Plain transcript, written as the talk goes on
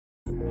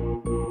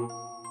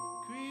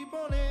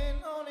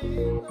I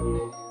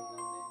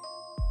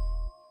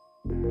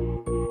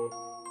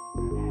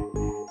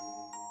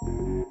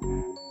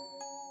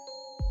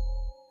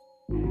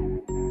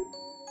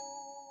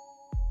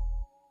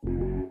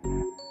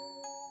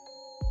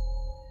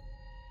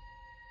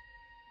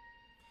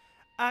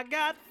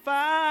got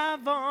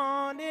 5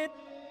 on it.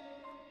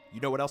 You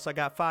know what else I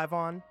got 5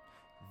 on?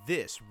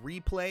 This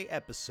replay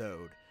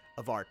episode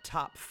of our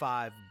top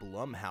 5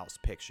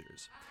 Blumhouse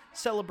pictures,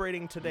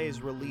 celebrating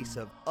today's release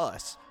of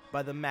Us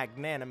by the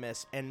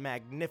magnanimous and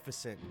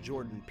magnificent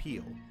Jordan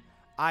Peele.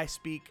 I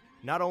speak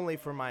not only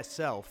for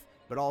myself,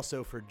 but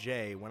also for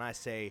Jay when I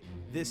say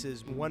this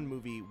is one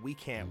movie we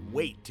can't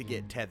wait to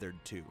get tethered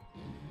to.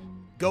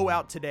 Go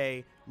out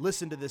today,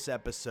 listen to this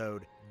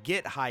episode,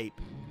 get hype,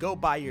 go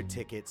buy your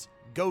tickets,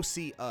 go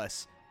see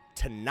Us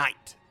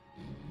tonight.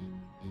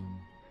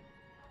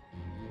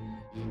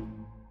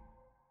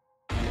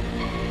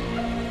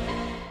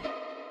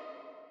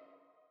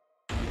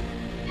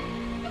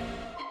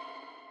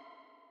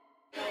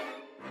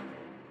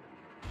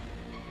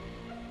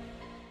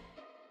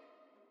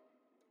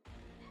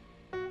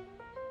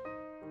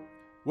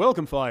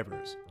 Welcome,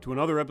 Fivers, to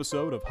another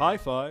episode of High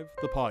Five,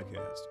 the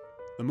podcast,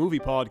 the movie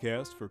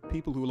podcast for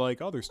people who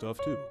like other stuff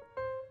too.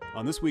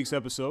 On this week's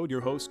episode,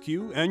 your hosts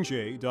Q and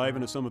J dive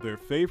into some of their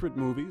favorite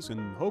movies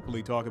and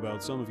hopefully talk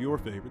about some of your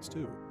favorites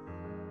too.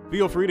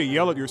 Feel free to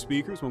yell at your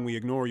speakers when we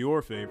ignore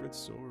your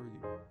favorites, or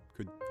you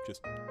could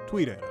just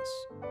tweet at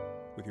us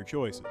with your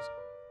choices,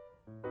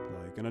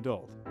 like an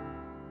adult.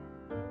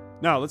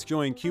 Now, let's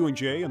join Q and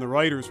J in the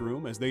writer's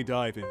room as they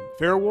dive in.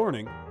 Fair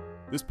warning,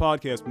 this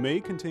podcast may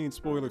contain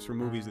spoilers for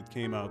movies that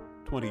came out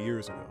 20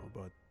 years ago,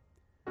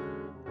 but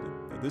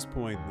at this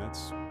point,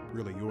 that's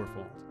really your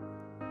fault.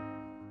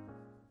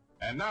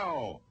 And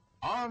now,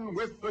 on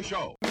with the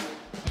show.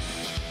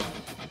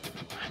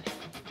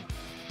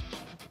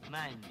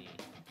 Money.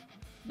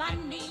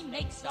 Money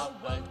makes the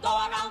world go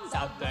around,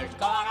 the world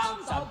go around,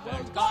 the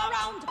world go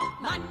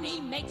around. Money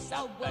makes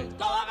the world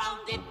go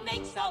around, it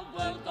makes the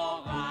world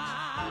go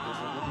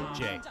round.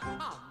 Jay.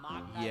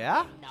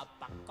 Yeah?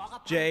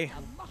 Jay,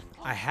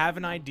 I have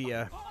an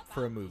idea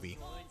for a movie.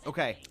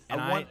 Okay,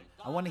 And I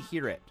want to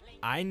hear it.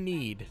 I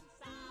need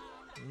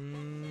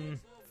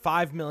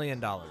 $5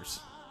 million.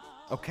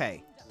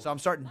 Okay, so I'm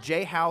starting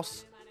J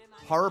House,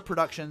 Horror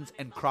Productions,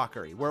 and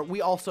Crockery, where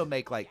we also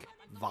make like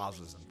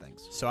vases and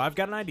things. So I've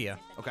got an idea.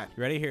 Okay,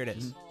 You ready? Here it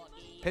is.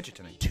 pitch it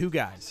to me. 2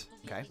 guys.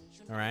 Okay,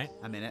 All right?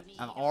 I'm in it.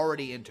 I'm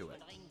already into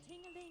it.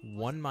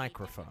 1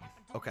 microphone.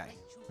 Okay,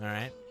 All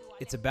right?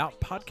 It's about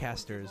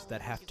podcasters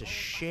that have to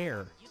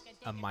share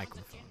a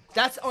microphone.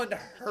 that's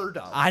unheard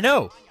of. I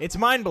know. It's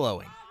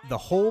mind-blowing. The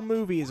whole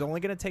movie is only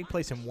going to take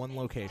place in one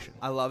location.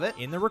 I love it.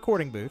 In the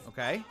recording booth.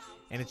 Okay,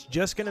 And it's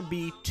just going to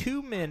be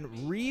 2 men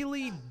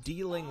really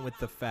dealing with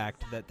the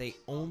fact that they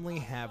only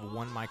have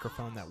 1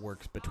 microphone that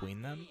works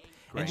between them.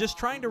 Great. And just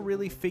trying to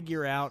really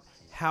figure out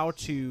how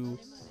to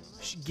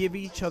give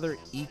each other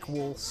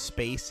equal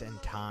space and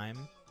time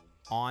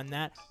on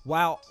that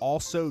while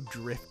also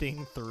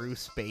drifting through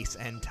space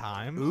and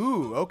time.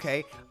 ooh,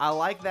 okay. I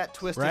like that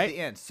twist Right? at the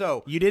end.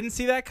 So, You didn't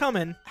see that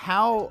coming.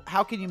 how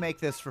can you make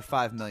this for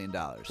 $5 million?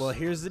 Well,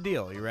 here's the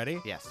deal. You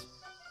ready? yes.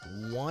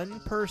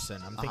 1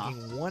 person. I'm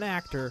thinking 1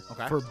 actor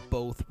Okay. for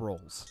both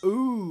roles.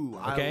 Ooh,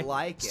 Okay. I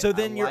like it. So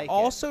then I you're like it.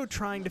 also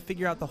trying to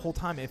figure out the whole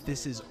time if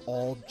this is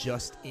all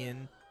just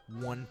in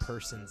 1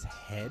 person's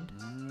head,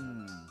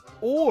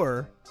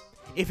 or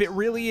if it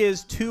really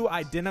is 2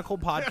 identical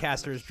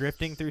podcasters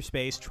drifting through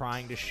space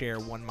trying to share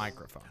 1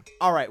 microphone.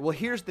 All right, well,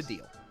 here's the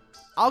deal.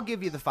 I'll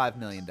give you the $5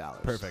 million.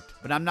 Perfect.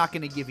 But I'm not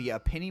going to give you a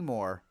penny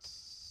more,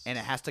 and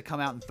it has to come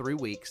out in 3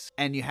 weeks,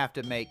 and you have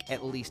to make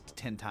at least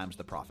 10 times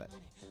the profit.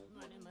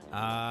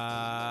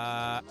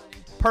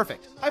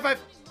 Perfect. High five.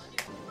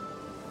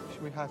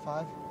 Should we high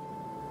five?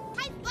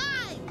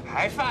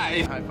 High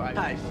five.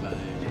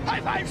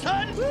 High five,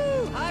 son!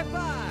 Woo! High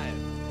five!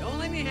 Don't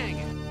let me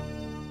hanging.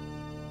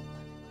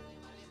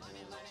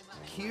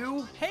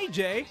 Q, Hey,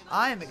 Jay.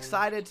 I am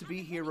excited to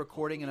be here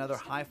recording another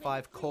High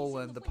Five :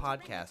 the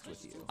podcast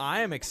with you.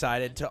 I am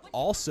excited to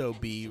also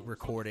be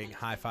recording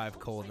High Five : the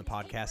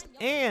podcast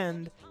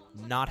and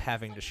not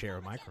having to share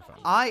a microphone.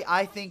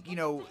 I think,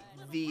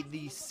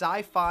 the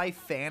sci-fi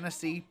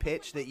fantasy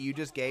pitch that you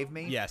just gave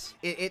me, Yes.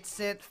 it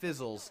sent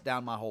fizzles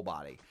down my whole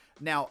body.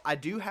 Now, I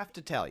do have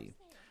to tell you,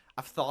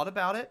 I've thought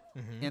about it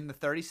in the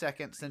 30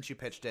 seconds since you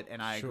pitched it, and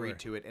I Sure. agreed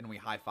to it, and we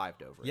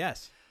high-fived over it.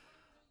 Yes.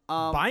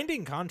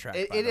 Binding contract.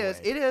 it- by it the is,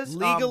 way. it is,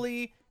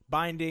 legally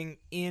binding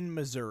in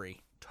Missouri.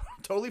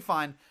 Totally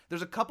fine.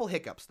 There's a couple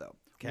hiccups, though.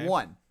 Okay.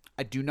 1,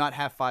 I do not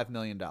have $5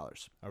 million. All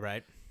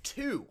right.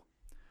 2,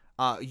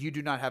 you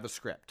do not have a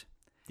script.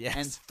 Yes.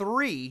 And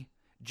 3,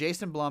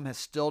 Jason Blum has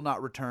still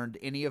not returned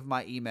any of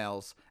my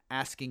emails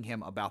asking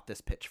him about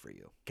this pitch for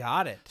you.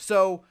 Got it.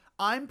 So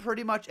I'm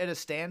pretty much at a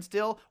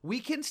standstill.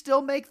 We can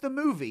still make the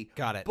movie.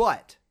 Got it.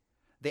 But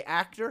the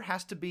actor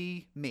has to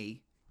be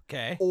me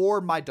Okay.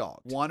 or my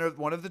dog. One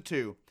of the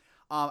two.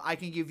 I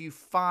can give you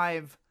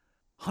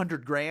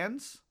 500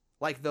 grands,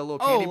 Like the little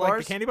Oh, candy like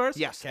bars? the candy bars?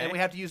 Yes. Okay. And we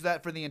have to use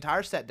that for the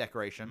entire set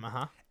decoration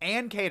Uh-huh.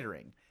 and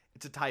catering.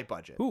 It's a tight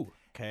budget. Ooh,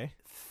 okay.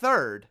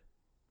 Third,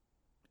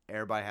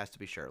 everybody has to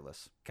be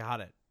shirtless.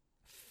 Got it.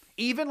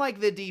 Even like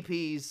the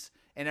DPs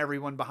and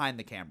everyone behind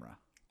the camera.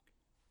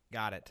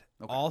 Got it.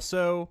 Okay.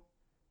 Also,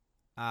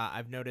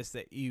 I've noticed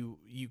that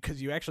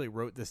because you actually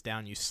wrote this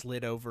down, you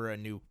slid over a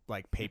new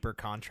like paper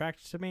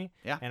contract to me.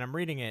 Yeah. And I'm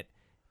reading it,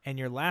 and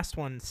your last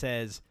one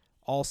says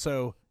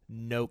also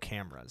no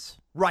cameras.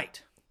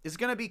 Right. It's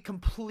going to be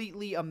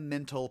completely a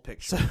mental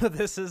picture. So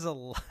this is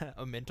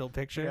a mental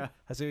picture. Yeah.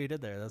 I see what you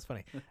did there. That's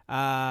funny.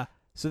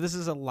 So this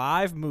is a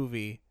live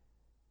movie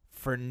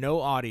for no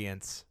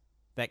audience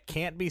that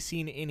can't be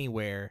seen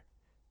anywhere.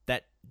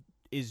 That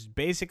is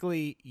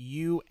basically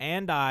you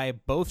and I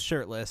both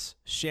shirtless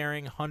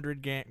sharing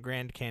 100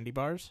 grand candy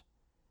bars.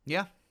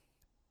 Yeah.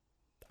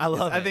 I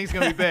love it. I think it's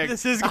going to be big.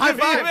 This is High going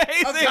to five. be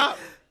amazing. Up top.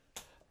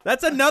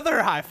 That's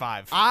another high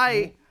five.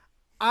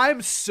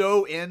 I'm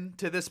so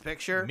into this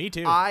picture. Me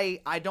too. I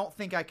don't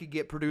think I could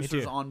get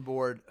producers too. on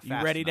board fast You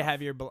ready to enough.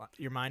 have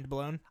your mind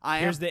blown? I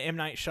am. Here's the M.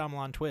 Night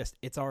Shyamalan twist.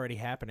 It's already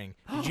happening.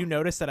 Did you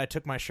notice that I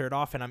took my shirt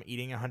off and I'm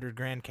eating a 100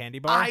 grand candy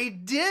bar? I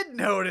did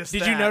notice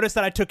Did that. you notice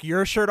that I took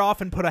your shirt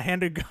off and put a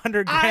 100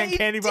 grand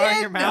candy bar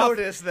in your mouth?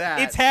 notice that.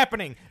 It's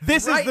happening.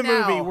 This Right is the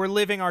now. movie. We're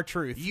living our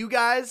truth. You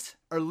guys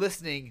are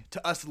listening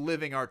to us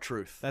living our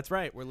truth. That's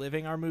right. We're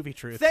living our movie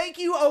truth. Thank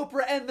you,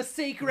 Oprah and The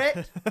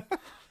Secret.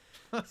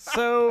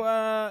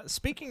 So,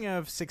 speaking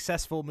of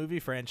successful movie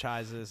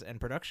franchises and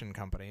production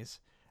companies,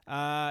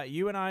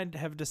 you and I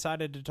have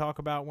decided to talk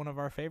about one of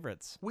our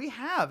favorites. We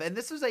have, and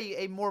this is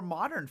a more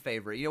modern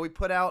favorite. You know, we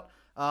put out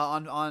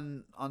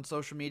on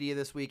social media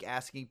this week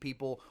asking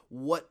people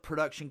what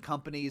production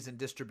companies and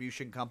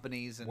distribution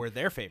companies and Were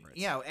their favorites.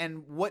 you know,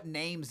 and what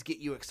names get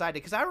you excited.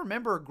 Because I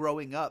remember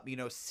growing up, you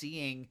know,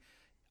 seeing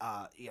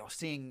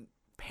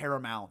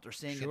Paramount or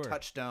seeing Sure. a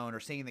Touchstone or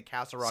seeing the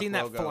Castle Rock Seeing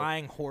logo. that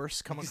flying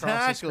horse come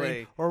across the screen,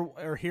 Exactly.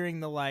 or hearing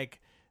the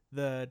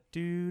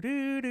do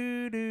do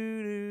do do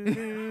do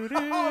do,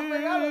 Oh my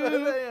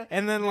God.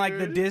 and then like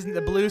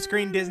the blue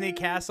screen Disney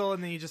castle,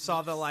 and then you just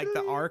saw the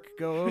arc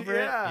go over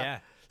it. Yeah.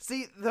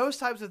 See, those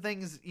types of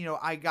things, you know,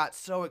 I got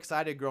so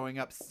excited growing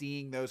up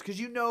seeing those because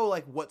you know,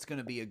 like, what's going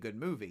to be a good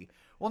movie.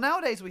 Well,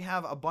 nowadays we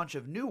have a bunch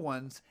of new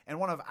ones, and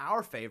one of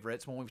our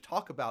favorites, one we've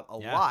talked about a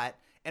Yeah. lot,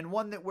 and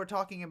one that we're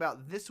talking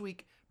about this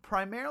week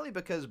primarily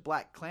because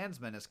Black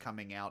Klansman is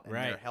coming out and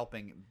Right. they're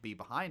helping be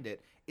behind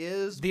it,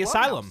 is The Blumhouse.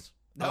 Asylum.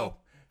 No. Oh,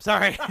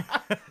 sorry.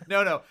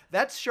 No,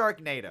 that's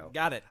Sharknado.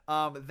 Got it.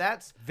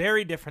 That's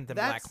Very different than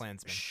Black that's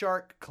Klansman.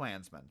 Shark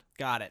Klansman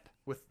Got it.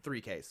 with 3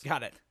 Ks.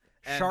 Got it.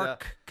 And,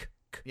 Shark.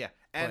 Yeah,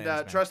 and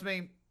Klansman. trust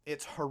me,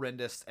 it's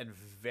horrendous and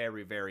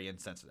very, very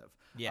insensitive.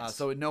 Yes.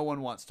 So no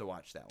one wants to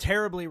watch that one.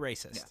 Terribly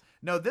racist. Yeah.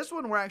 No, this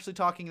one we're actually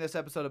talking this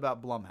episode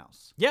about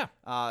Blumhouse. Yeah.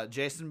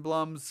 Jason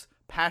Blum's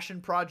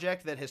passion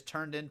project that has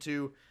turned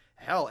into,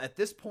 hell, at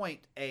this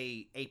point,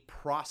 a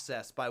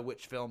process by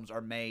which films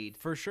are made.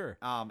 For sure.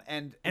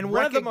 And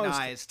one of the most-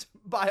 recognized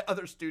by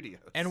other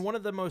studios. And one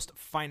of the most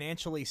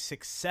financially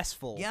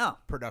successful Yeah.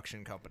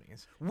 production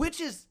companies.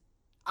 Which is,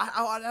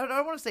 I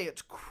don't want to say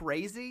it's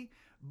crazy,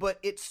 but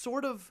it's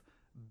sort of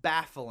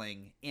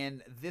baffling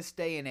in this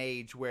day and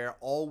age where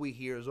all we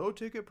hear is, oh,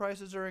 ticket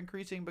prices are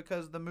increasing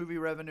because the movie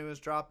revenue is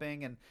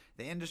dropping and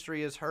the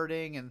industry is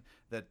hurting and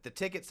the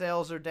ticket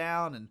sales are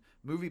down and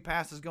Movie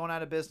Pass is going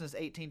out of business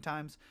 18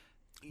 times.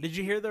 Did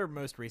you hear their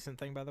most recent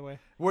thing, by the way?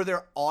 Where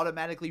they're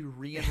automatically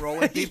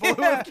re-enrolling people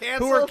who Yeah, have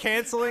canceled. who are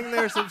canceling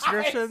their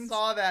subscriptions. I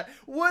saw that.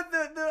 What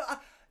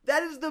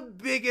that is the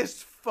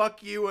biggest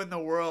fuck you in the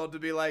world to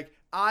be like,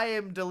 I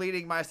am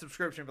deleting my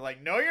subscription. Be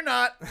like, no, you're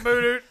not.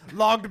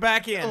 Logged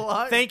back in.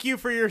 Logged- Thank you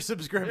for your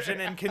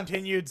subscription and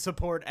continued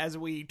support as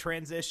we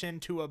transition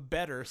to a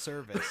better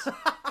service.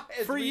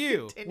 As For we you.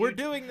 continue We're to-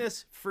 doing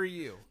this for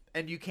you.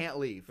 and you can't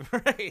leave.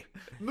 Right.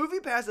 Movie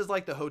Pass is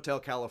like the Hotel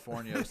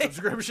California of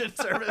subscription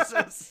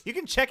services. You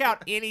can check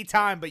out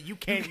anytime, but you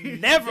can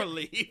never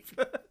leave.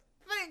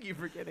 Thank you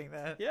for getting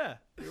that. Yeah,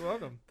 you're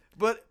welcome.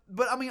 But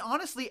I mean,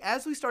 honestly,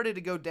 as we started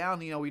to go down,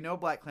 you know, we know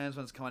Black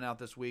Klansman's coming out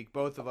this week.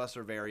 Both of us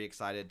are very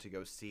excited to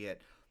go see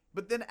it.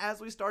 But then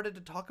as we started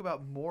to talk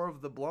about more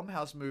of the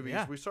Blumhouse movies,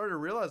 Yeah. we started to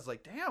realize,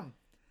 like, damn,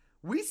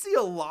 we see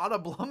a lot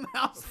of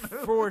Blumhouse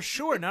movies. For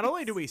sure. Not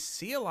only do we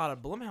see a lot of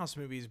Blumhouse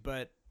movies,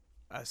 but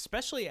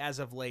especially as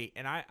of late,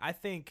 and I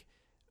think,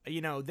 you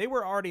know, they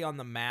were already on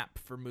the map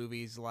for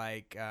movies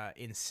like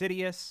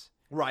Insidious.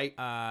 Right.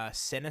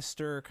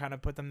 Sinister kind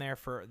of put them there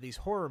for these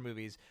horror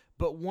movies.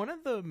 But one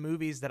of the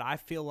movies that I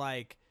feel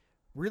like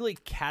really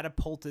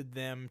catapulted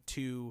them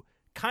to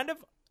kind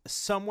of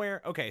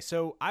somewhere. Okay,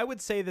 so I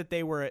would say that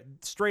they were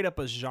straight up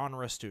a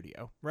genre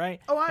studio, right?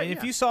 And if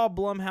yeah. you saw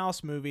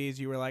Blumhouse movies,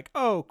 you were like,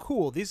 oh,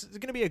 cool, this is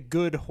going to be a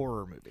good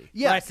horror movie.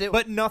 Yes, right?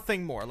 But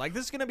nothing more. Like,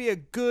 this is going to be a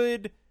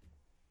good,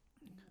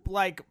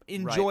 like,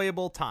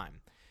 enjoyable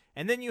time.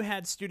 And then you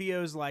had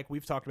studios like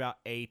we've talked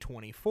about,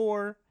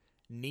 A24,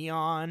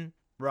 Neon,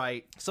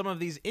 Right. Some of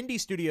these indie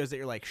studios that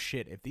you're like,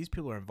 shit, if these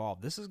people are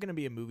involved, this is going to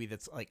be a movie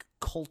that's like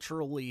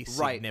culturally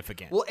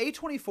significant. Well,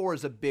 A24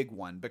 is a big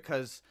one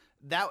because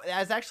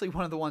that's actually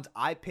one of the ones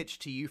I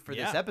pitched to you for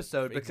this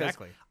episode because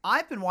exactly.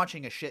 I've been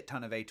watching a shit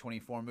ton of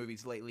A24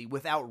 movies lately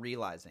without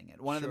realizing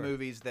it. One of the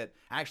movies that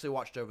I actually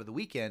watched over the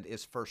weekend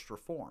is First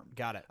Reform.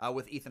 Got it.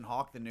 With Ethan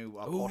Hawke, the new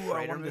Paul Ooh, Schrader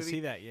I wanted movie. to see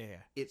that. Yeah.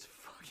 It's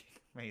fucking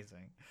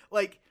amazing.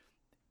 Like,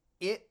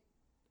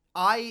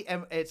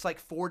 it's like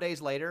 4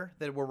 days later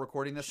that we're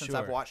recording this since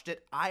I've watched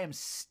it. I am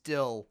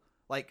still,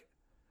 like,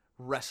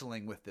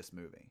 wrestling with this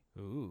movie.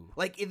 Ooh.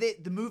 Like,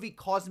 the movie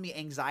caused me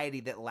anxiety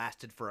that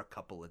lasted for a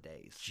couple of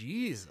days.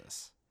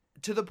 Jesus.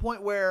 To the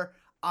point where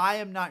I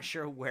am not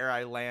sure where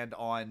I land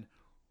on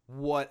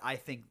what I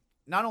think.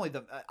 Not only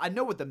I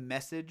know what the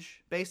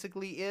message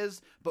basically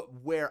is,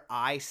 but where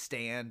I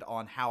stand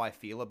on how I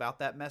feel about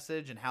that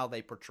message and how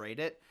they portrayed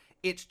it.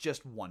 It's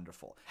just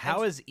wonderful.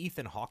 How is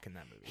Ethan Hawke in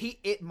that movie?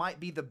 It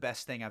might be the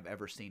best thing I've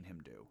ever seen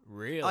him do.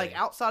 Really? Like,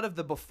 outside of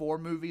the Before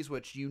movies,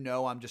 which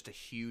I'm just a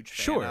huge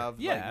fan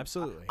of. Yeah, like,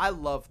 absolutely. I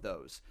love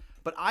those.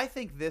 But I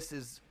think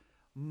this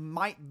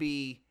might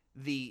be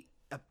the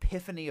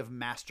epiphany of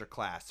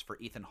masterclass for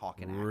Ethan Hawke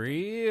in acting.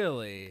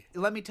 Really?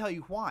 Let me tell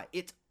you why.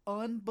 It's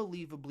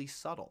unbelievably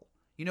subtle.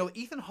 You know,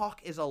 Ethan Hawke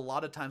is a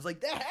lot of times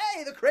like,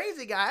 hey, the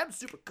crazy guy, I'm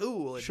super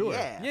cool.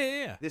 And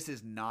yeah. This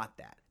is not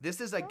that.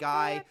 This is a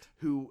guy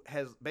who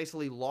has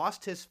basically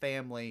lost his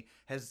family,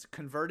 has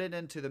converted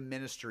into the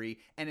ministry,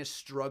 and is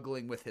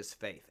struggling with his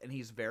faith. And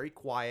he's very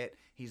quiet,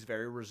 he's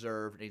very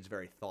reserved, and he's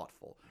very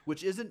thoughtful,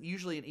 which isn't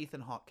usually an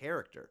Ethan Hawke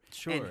character.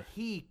 Sure. And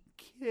he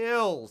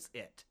kills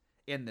it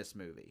in this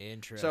movie.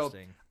 Interesting.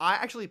 So I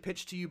actually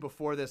pitched to you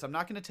before this. I'm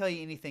not going to tell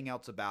you anything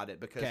else about it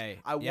because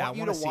I want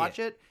you to watch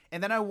it,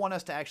 and then I want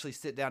us to actually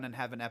sit down and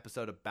have an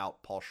episode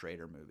about Paul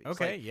Schrader movies.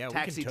 Okay, like yeah, we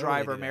Taxi can totally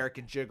Driver, do that.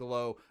 American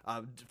Gigolo,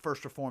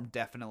 First Reform,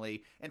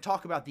 definitely, and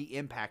talk about the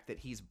impact that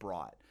he's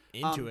brought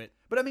Into it.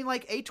 But I mean,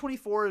 like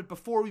A24.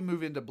 Before we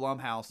move into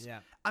Blumhouse, Yeah.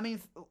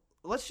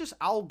 let's just.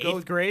 I'll go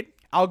 8th grade?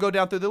 I'll go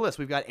down through the list.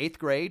 We've got 8th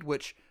Grade,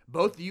 which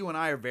both you and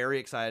I are very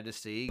excited to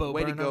see. Bo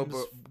Way Burnham's-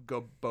 to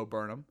go, Bo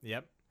Burnham.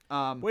 Yep.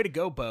 Way to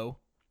go, Bo.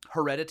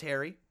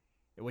 Hereditary,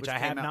 Which I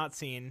came have out- not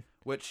seen,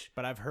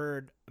 but I've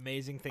heard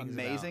amazing things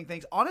amazing about.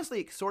 things.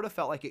 Honestly, it sort of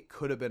felt like it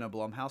could have been a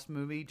Blumhouse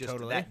movie, just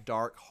Totally. that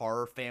dark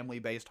horror,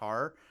 family-based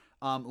horror.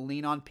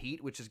 Lean on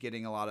Pete, which is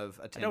getting a lot of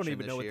attention. I don't even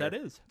this know what year. that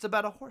is. It's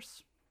about a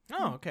horse.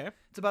 Oh, okay.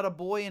 It's about a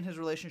boy and his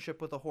relationship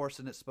with a horse,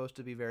 and it's supposed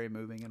to be very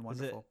moving and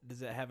wonderful.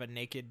 Does it have a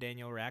naked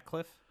Daniel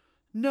Radcliffe?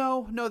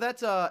 No,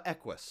 that's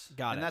Equus.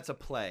 Got and it. that's a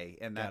play,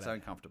 and that's it.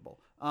 uncomfortable.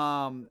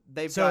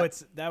 They've So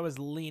got that was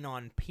Lean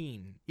on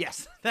Peen.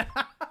 yes.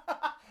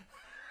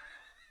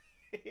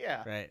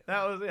 Yeah. Right.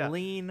 That was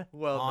Lean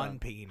Well on done.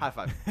 Peen. High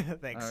five.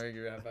 Thanks. I'll give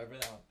you a high five for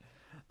that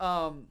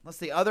one. Let's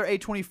see. Other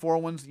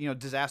A24 ones,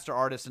 Disaster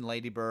Artist and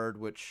Lady Bird,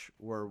 which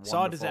were wonderful.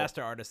 Saw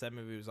Disaster Artist. That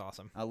movie was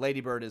awesome.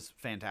 Lady Bird is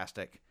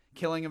fantastic.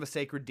 Killing of a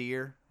Sacred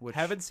Deer, which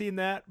Haven't seen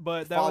that,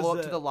 but that follow was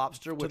up to The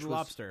Lobster, which The was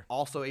Lobster.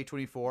 also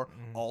A24,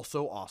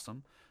 also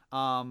awesome.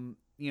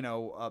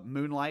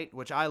 Moonlight,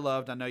 which I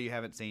loved. I know you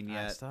haven't seen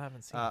yet. I still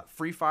haven't seen it.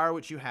 Free Fire,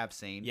 which you have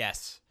seen.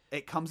 Yes.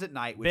 It Comes at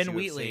Night, which Ben you have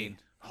Wheatley. seen.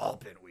 Oh,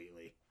 Ben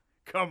Wheatley.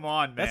 Come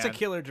on, man. That's a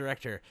killer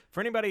director.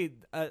 For anybody,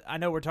 I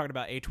know we're talking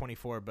about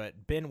A24,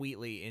 but Ben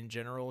Wheatley in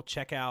general,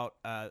 check out,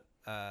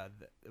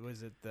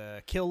 was it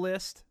the Kill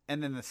List?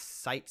 And then the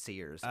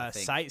Sightseers, I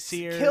think.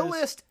 Sightseers. Kill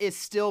List is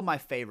still my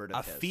favorite A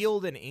of his.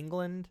 Field in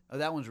England, Oh,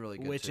 that one's really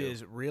good, which too.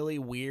 is really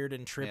weird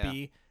and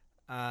trippy.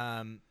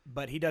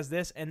 But he does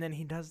this, and then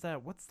he does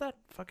that. What's that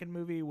fucking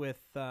movie with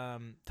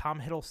Tom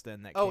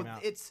Hiddleston that came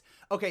out? it's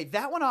okay.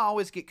 That one I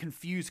always get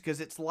confused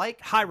because it's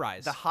like High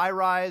Rise. The High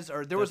Rise,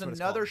 or there was That's what it's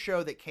another called.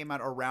 show that came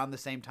out around the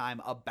same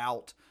time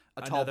about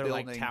a tall Another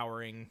building, like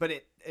towering. but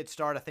it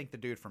starred, I think, the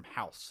dude from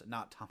House,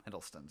 not Tom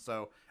Hiddleston.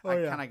 So Oh,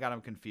 I kind of got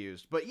him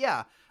confused. But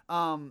yeah,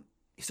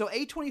 so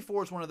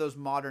A24 is one of those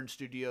modern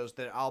studios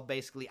that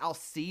I'll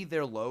see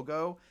their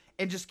logo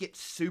and just get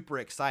super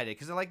excited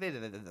because they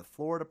did the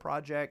Florida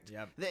Project.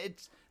 Yep.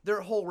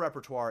 Their whole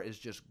repertoire is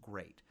just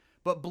great.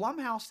 But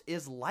Blumhouse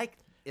is like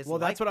that's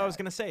like what I was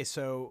that. gonna say.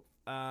 So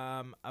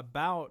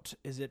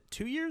is it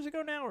 2 years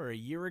ago now or a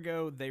year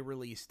ago they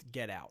released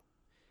Get Out,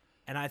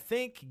 and I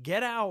think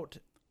Get Out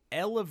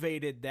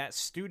elevated that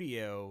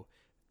studio,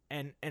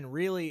 and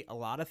really a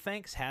lot of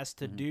thanks has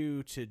to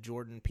do to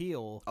Jordan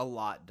Peele. A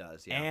lot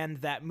does, yeah. And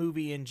that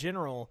movie in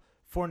general,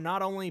 for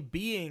not only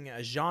being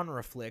a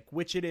genre flick,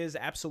 which it is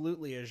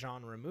absolutely a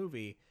genre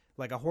movie,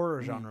 like a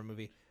horror genre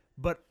movie,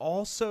 but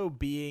also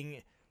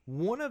being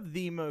one of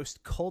the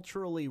most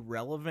culturally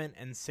relevant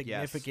and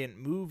significant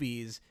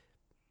movies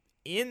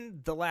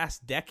in the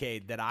last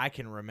decade that I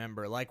can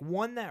remember. Like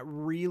one that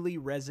really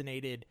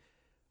resonated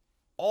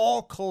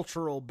all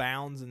cultural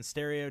bounds and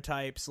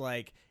stereotypes.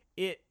 Like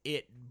it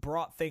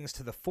brought things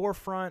to the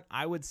forefront.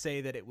 I would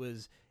say that it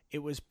was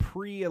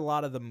pre a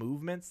lot of the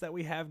movements that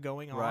we have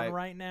going on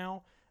right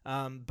now.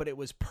 But it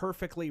was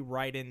perfectly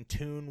right in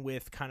tune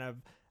with kind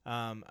of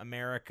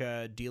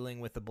America dealing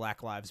with the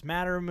Black Lives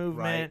Matter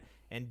movement, Right.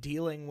 and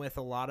dealing with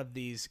a lot of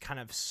these kind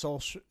of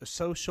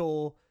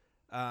social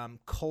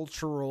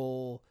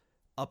cultural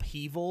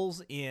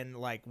upheavals in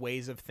like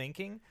ways of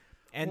thinking.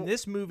 And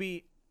this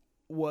movie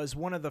was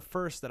one of the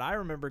first that I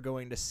remember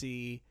going to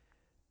see,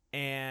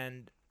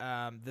 and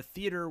the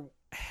theater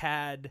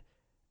had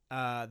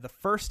the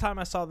first time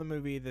I saw the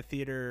movie, the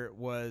theater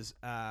was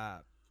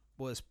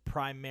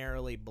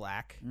primarily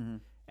black,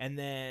 and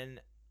then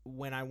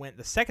when I went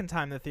the second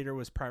time, the theater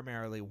was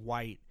primarily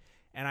white.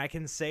 And I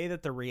can say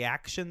that the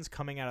reactions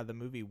coming out of the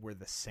movie were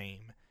the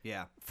same.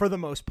 Yeah. For the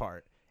most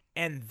part.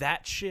 And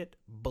that shit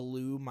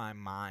blew my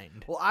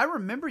mind. Well, I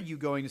remember you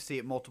going to see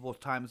it multiple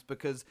times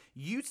because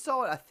you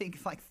saw it, I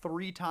think, like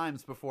 3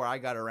 times before I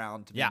got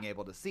around to being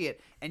able to see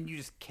it. And you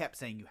just kept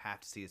saying, you have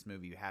to see this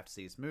movie, you have to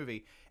see this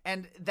movie.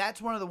 And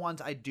that's one of the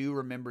ones I do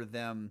remember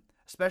them,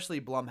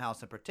 especially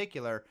Blumhouse in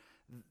particular,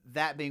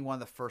 that being one of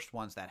the first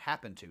ones that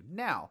happened to.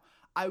 Now,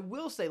 I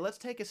will say, let's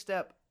take a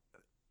step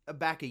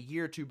back a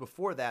year or two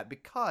before that,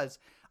 because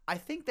I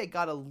think they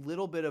got a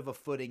little bit of a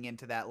footing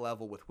into that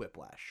level with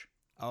Whiplash.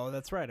 Oh,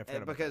 that's right. I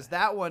forgot about Because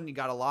that one, you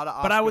got a lot of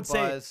Oscar but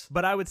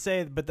I would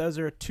say, but those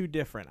are two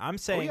different. I'm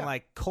saying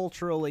like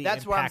culturally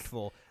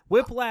impactful.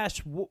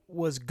 Whiplash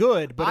was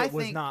good, but it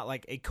was not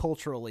like a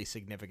culturally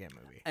significant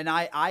movie. And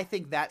I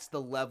think that's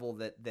the level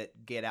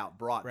that Get Out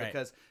brought. Right.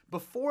 Because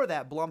before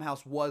that,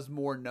 Blumhouse was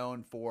more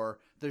known for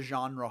the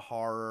genre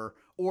horror,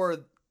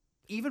 or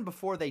even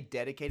before they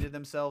dedicated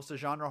themselves to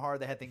genre horror,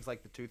 they had things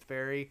like The Tooth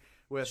Fairy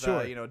with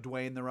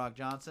Dwayne The Rock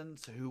Johnson,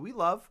 who we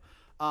love.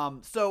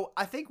 So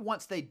I think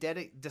once they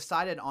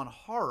decided on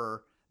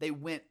horror, they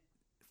went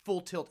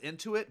full tilt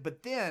into it,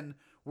 but then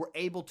were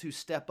able to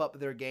step up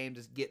their game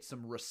to get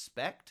some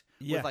respect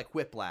with like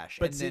Whiplash,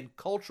 and then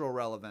cultural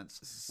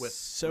relevance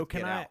with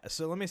Get Out.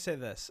 So let me say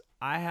this.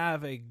 I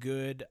have a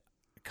good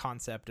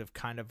concept of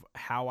kind of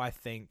how I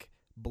think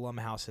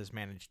Blumhouse has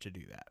managed to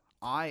do that.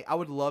 I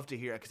would love to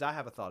hear it because I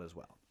have a thought as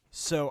well.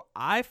 So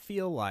I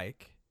feel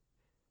like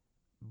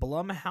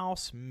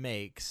Blumhouse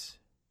makes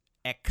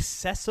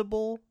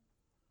accessible,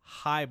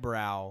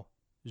 highbrow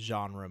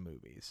genre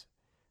movies.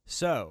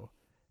 So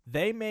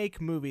they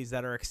make movies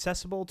that are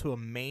accessible to a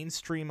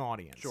mainstream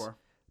audience. Sure.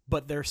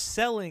 But they're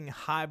selling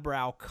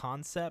highbrow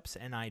concepts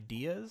and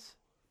ideas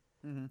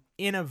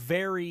in a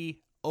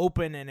very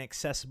open and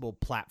accessible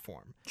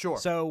platform. Sure.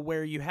 So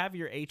where you have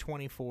your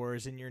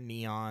A24s and your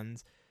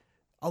Neons,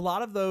 a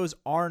lot of those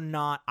are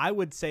not, I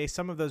would say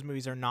some of those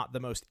movies are not the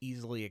most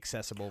easily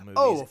accessible movies.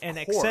 Oh, of and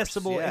course,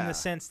 accessible in the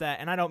sense that,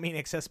 and I don't mean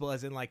accessible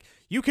as in like,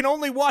 you can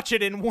only watch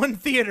it in one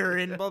theater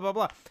and blah, blah,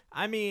 blah.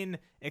 I mean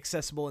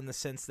accessible in the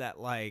sense that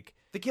like,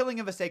 The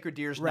Killing of a Sacred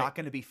Deer is not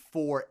going to be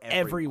for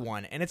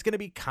everyone. And it's going to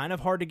be kind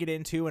of hard to get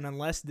into, and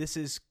unless this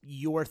is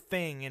your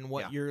thing and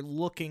what you're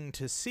looking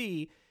to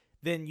see,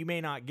 then you may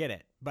not get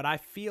it. But I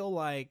feel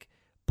like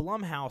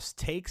Blumhouse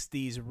takes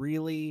these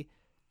really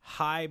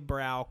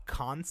highbrow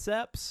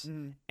concepts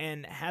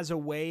and has a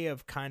way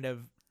of kind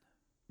of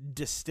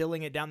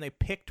distilling it down. They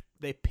pick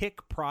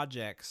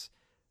projects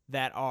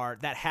that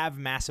have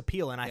mass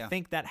appeal, and I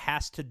think that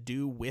has to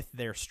do with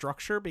their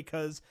structure,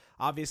 because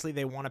obviously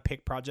they want to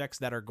pick projects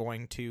that are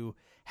going to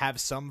have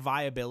some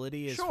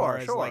viability as far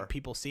as like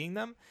people seeing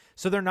them.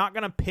 So they're not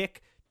going to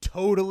pick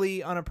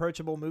totally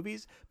unapproachable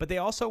movies, but they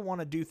also want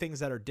to do things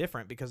that are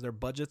different because their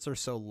budgets are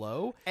so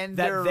low And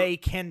that they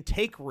can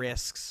take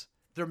risks.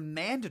 They're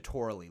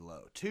mandatorily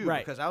low, too,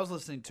 because I was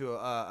listening to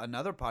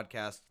another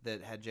podcast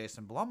that had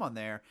Jason Blum on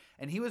there,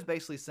 and he was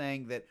basically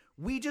saying that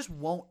we just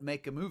won't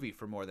make a movie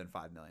for more than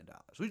 $5 million.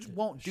 We just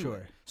won't do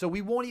it. So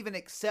we won't even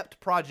accept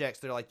projects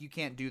that are like, you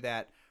can't do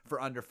that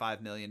for under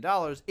 $5 million.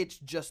 It's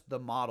just the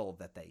model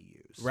that they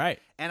use. Right.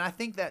 And I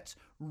think that's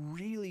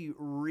really,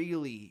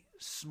 really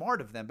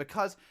smart of them,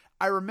 because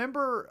I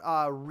remember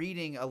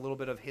reading a little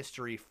bit of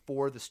history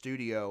for the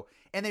studio,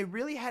 and they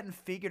really hadn't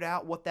figured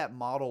out what that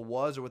model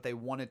was or what they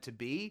wanted to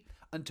be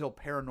until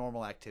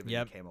Paranormal Activity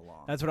came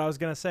along. That's what I was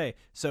going to say.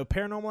 So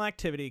Paranormal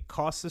Activity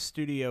cost the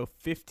studio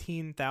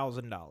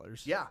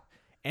 $15,000. Yeah.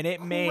 And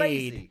it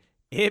made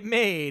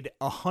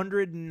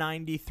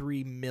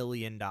 $193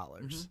 million.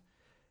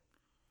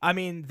 I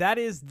mean, that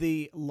is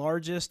the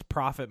largest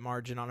profit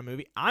margin on a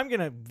movie. I'm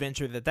going to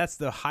venture that that's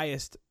the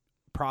highest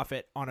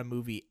profit on a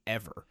movie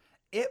ever.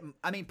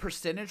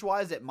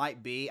 Percentage-wise, it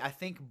might be. I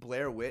think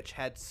Blair Witch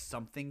had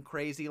something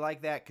crazy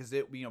like that, because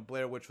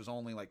Blair Witch was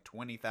only like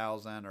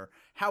 20,000 or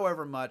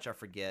however much, I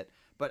forget.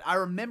 But I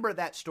remember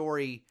that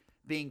story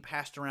being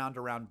passed around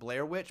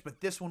Blair Witch,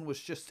 but this one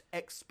was just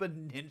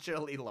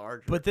exponentially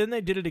larger. But then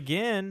they did it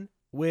again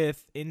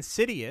with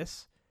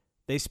Insidious.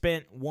 They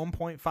spent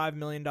 $1.5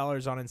 million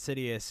on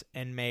Insidious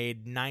and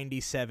made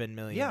 $97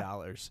 million.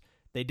 Yeah.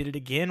 They did it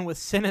again with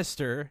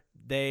Sinister.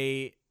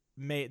 They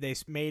made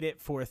it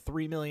for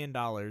 $3 million,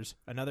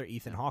 another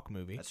Ethan Hawke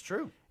movie. That's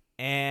true.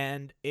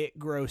 And it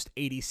grossed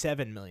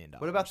 $87 million.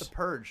 What about The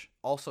Purge,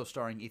 also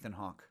starring Ethan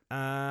Hawke? They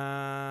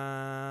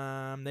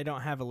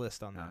don't have a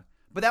list on that.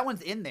 But that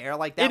one's in there.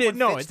 Like that It is- one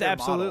no, fits it's their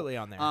absolutely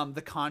model. on there.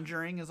 The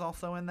Conjuring is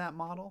also in that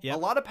model. Yep. A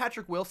lot of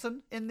Patrick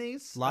Wilson in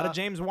these. A lot of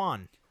James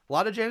Wan. A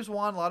lot of James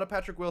Wan, a lot of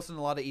Patrick Wilson,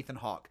 a lot of Ethan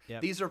Hawke.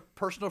 Yep. These are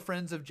personal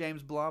friends of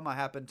James Blum, I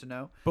happen to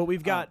know. But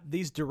we've got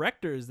these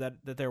directors that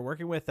they're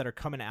working with that are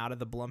coming out of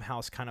the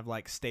Blumhouse kind of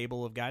like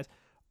stable of guys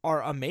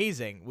are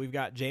amazing. We've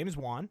got James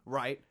Wan.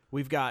 Right.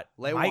 We've got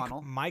Leigh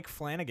Whannell. Mike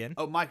Flanagan.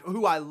 Oh, Mike,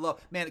 who I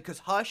love. Man, because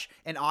Hush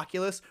and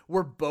Oculus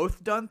were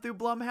both done through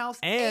Blumhouse.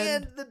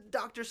 And the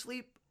Dr.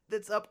 Sleep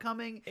that's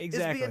upcoming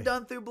Exactly. is being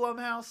done through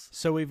Blumhouse.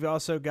 So we've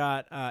also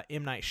got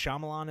M. Night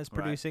Shyamalan is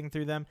producing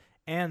through them.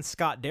 And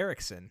Scott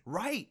Derrickson,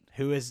 Right.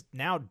 who is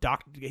now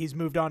he's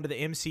moved on to the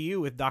MCU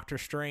with Doctor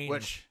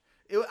Strange.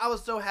 I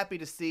was so happy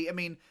to see. I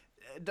mean,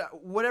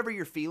 whatever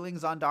your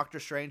feelings on Doctor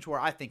Strange were,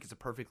 I think it's a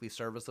perfectly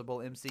serviceable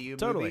MCU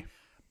Totally. movie.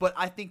 But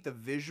I think the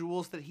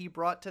visuals that he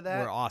brought to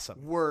that Were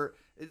awesome. Were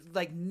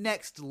like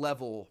next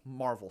level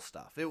Marvel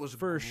stuff. It was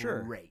For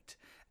sure. great.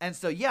 And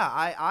so yeah,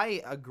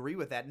 I agree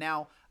with that.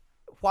 Now,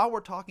 while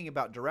we're talking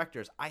about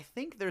directors, I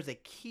think there's a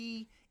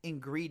key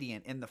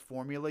ingredient in the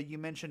formula you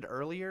mentioned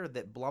earlier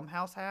that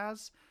Blumhouse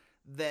has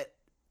that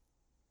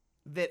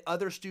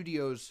other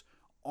studios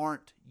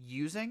aren't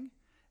using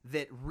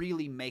that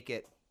really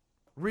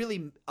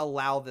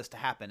allow this to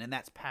happen, and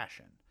that's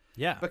passion.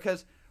 Yeah.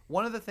 Because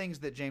one of the things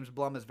that James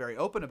Blum is very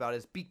open about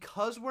is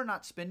because we're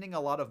not spending a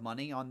lot of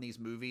money on these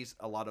movies,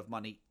 a lot of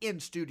money in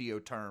studio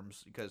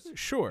terms, because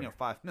Sure.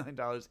 $5 million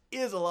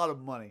is a lot of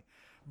money,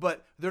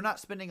 but they're not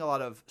spending a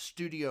lot of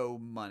studio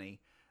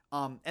money.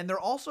 And they're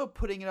also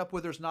putting it up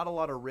where there's not a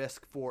lot of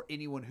risk for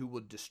anyone who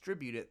will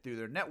distribute it through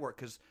their network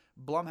because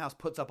Blumhouse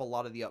puts up a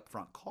lot of the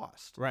upfront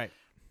cost. Right.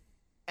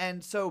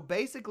 And so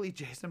basically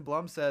Jason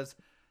Blum says,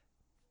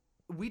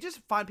 we just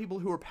find people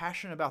who are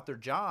passionate about their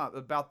job,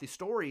 about the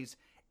stories,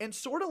 and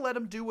sort of let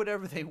them do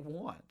whatever they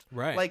want.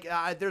 Right.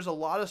 Like there's a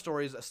lot of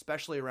stories,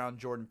 especially around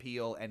Jordan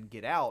Peele and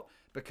Get Out,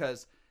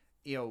 because,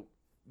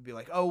 be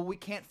like, oh, we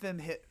can't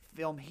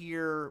film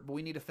here, but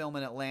we need to film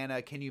in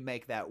Atlanta. Can you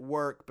make that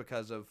work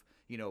because of,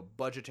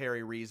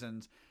 budgetary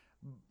reasons?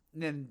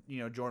 And then,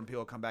 Jordan Peele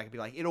will come back and be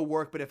like, it'll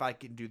work, but if I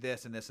can do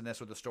this and this and this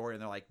with the story,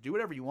 and they're like, do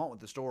whatever you want with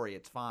the story,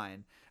 it's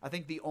fine. I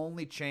think the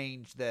only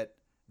change that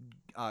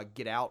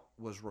Get Out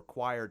was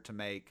required to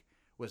make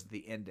was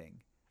the ending.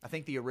 I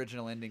think the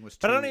original ending was too,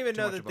 But I don't even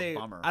too know much that of a they.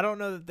 bummer. I don't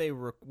know that they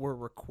were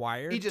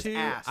required. He just to.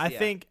 asked, I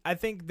yeah.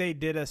 think they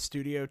did a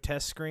studio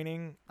test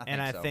screening, and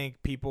I so.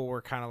 think people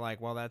were kind of like,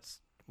 "Well, that's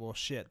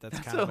shit. That's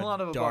kind a of lot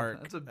of a dark.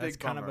 bummer. That's a big that's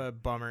kind of bummer. a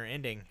bummer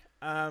ending."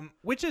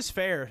 Which is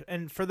fair.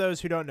 And for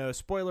those who don't know,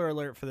 spoiler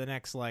alert for the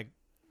next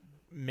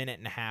minute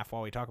and a half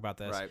while we talk about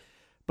this. Right.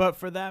 But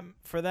for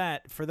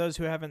those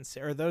who haven't,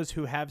 or those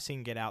who have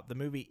seen Get Out, the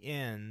movie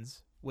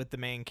ends with the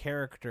main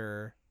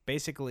character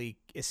basically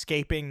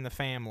escaping the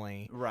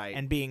family, Right.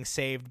 and being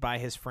saved by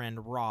his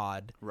friend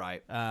Rod,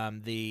 Right.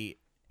 the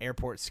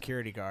airport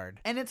security guard.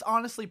 And it's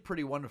honestly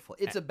pretty wonderful.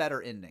 It's a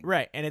better ending.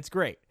 Right, and it's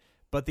great.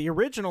 But the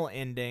original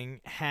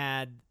ending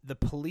had the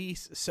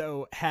police,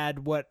 so had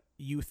what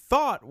you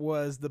thought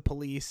was the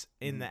police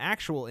in the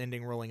actual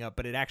ending rolling up,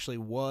 but it actually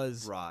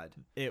was Rod.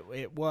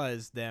 It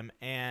was them,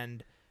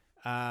 and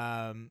he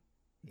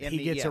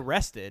the- gets yeah.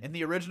 arrested. In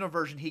the original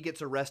version, he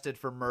gets arrested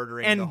for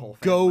murdering and the whole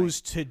family.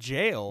 goes to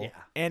jail. Yeah.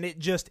 And it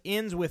just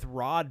ends with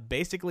Rod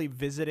basically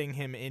visiting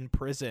him in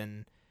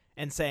prison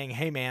and saying,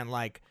 "Hey man,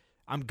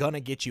 I'm gonna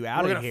get you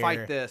out We're of gonna here."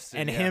 fight this,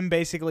 And yeah. him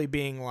basically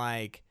being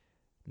like,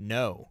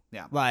 "No."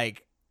 Yeah.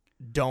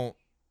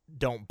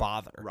 Don't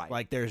bother.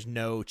 Right. There's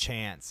no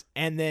chance.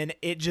 And then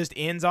it just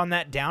ends on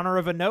that downer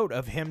of a note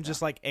of him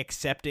just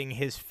accepting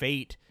his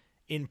fate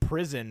in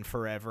prison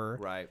forever.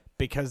 Right.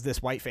 Because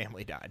this white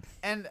family died.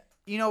 And,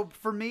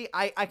 for me,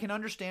 I can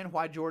understand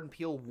why Jordan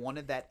Peele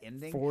wanted that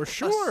ending. For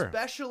sure.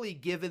 Especially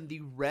given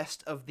the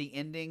rest of the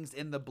endings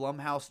in the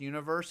Blumhouse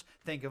universe.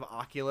 Think of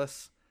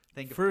Oculus.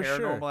 Think of For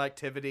Paranormal sure.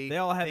 Activity. They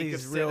all have think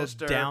these of real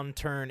Sinister.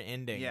 downturn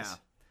endings. Yeah.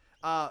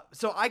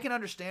 So I can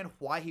understand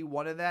why he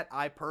wanted that.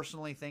 I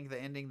personally think the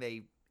ending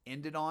they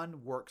ended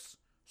on works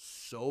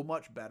so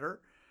much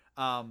better.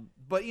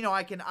 But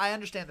I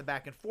understand the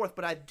back and forth,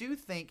 but I do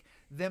think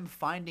them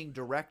finding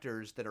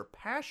directors that are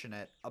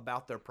passionate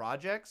about their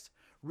projects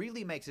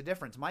really makes a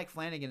difference. Mike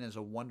Flanagan is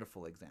a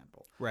wonderful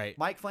example. Right.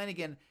 Mike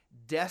Flanagan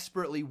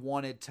desperately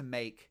wanted to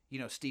make,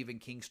 Stephen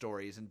King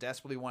stories and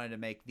desperately wanted to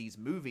make these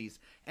movies.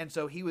 And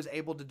so he was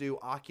able to do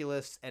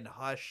Oculus and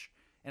Hush,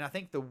 and I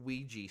think the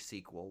Ouija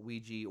sequel,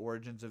 Ouija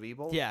Origins of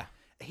Evil. Yeah.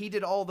 He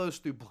did all those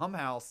through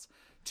Blumhouse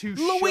to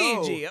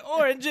Luigi, show...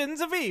 Origins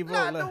of Evil.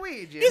 Not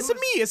Luigi. It's who's-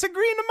 me, it's a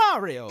green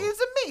Mario.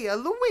 It's me, a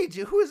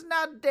Luigi, who is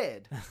not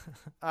dead.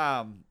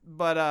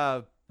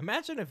 But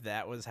Imagine if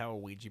that was how a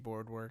Ouija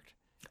board worked.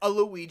 a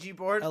Luigi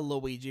board. A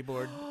Luigi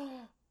board.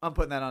 I'm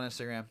putting that on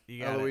Instagram. You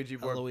got a it. Luigi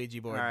board. A Luigi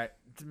board. All right.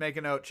 To make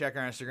a note, check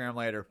our Instagram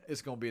later.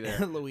 It's going to be there.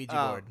 Luigi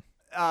board.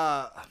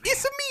 Is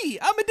It's me,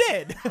 I'm a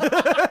dead.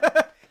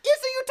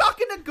 you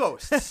talking to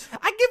ghosts?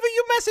 I give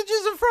you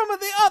messages from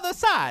the other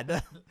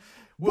side.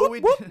 Well,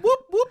 whoop, whoop, whoop,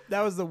 whoop.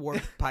 That was the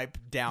warp pipe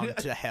down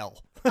to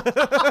hell.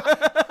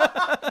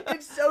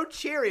 It's so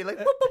cheery, like,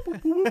 whoop,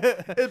 whoop, whoop,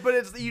 whoop. But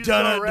it's you just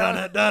go around.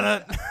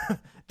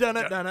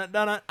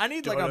 I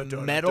need like a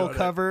metal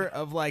cover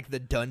of like the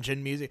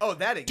dungeon music. Oh,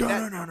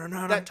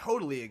 that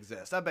totally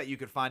exists. I bet you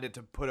could find it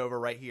to put over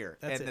right here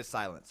in this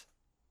silence.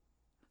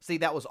 See,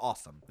 that was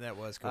awesome. That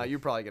was cool. You're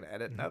probably gonna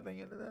edit nothing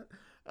into that.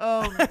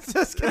 It's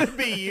just gonna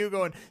be you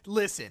going,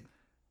 listen.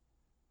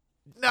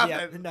 Nothing.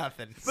 Yeah,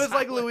 nothing. But it's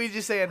like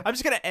Luigi saying, I'm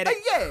just gonna edit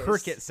yes.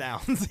 cricket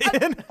sounds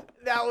in.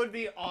 That would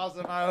be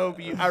awesome.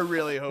 I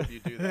really hope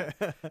you do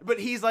that. But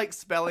he's like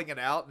spelling it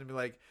out and be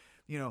like,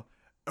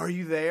 are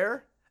you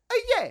there?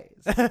 Yes.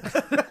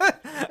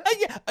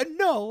 Yeah,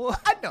 no.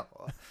 I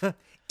know.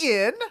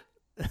 In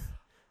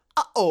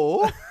a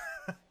O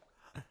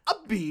a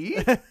B.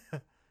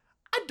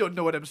 I don't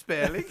know what I'm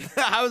spelling.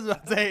 I was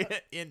about to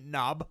say in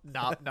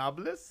Nobilis.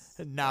 Nobilis.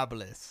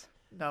 Nobilis.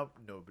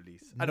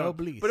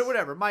 Nobilis. But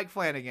whatever. Mike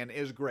Flanagan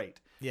is great.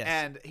 Yes.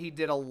 And he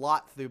did a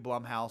lot through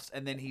Blumhouse,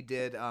 and then he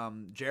did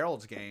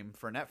Gerald's Game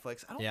for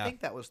Netflix. I don't think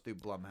that was through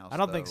Blumhouse. I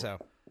don't think so.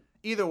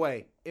 Either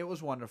way, it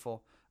was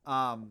wonderful.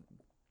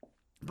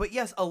 But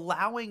yes,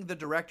 allowing the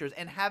directors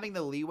and having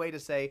the leeway to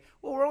say,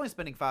 well, we're only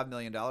spending $5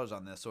 million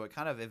on this, so it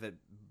kind of, if it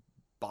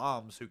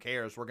bombs, who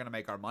cares? We're going to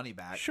make our money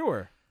back.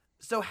 Sure.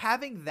 So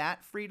having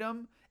that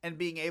freedom and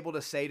being able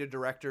to say to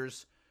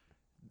directors,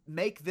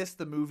 make this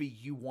the movie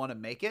you want to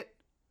make it,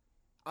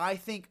 I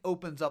think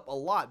opens up a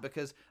lot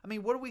because, I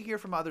mean, what do we hear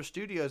from other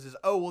studios is,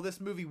 oh, well,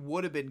 this movie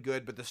would have been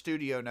good, but the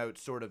studio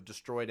notes sort of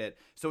destroyed it,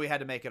 so we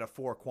had to make it a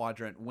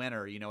 4-quadrant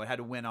winner. It had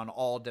to win on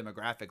all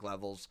demographic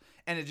levels,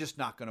 and it's just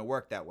not going to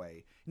work that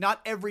way. Not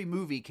every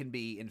movie can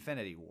be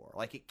Infinity War.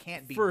 Like, it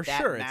can't be for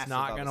that sure. massive It's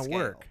not going to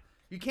work.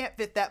 You can't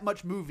fit that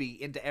much movie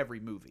into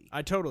every movie.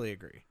 I totally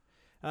agree.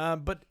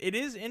 But it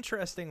is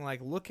interesting,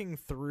 like, looking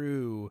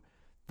through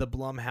the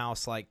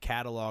Blumhouse, like,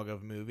 catalog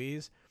of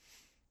movies.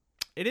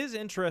 It is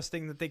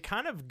interesting that they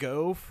kind of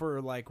go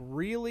for, like,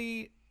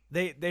 really...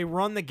 They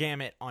run the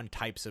gamut on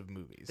types of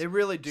movies. They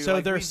really do. So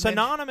like, they're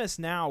synonymous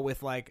now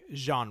with, like,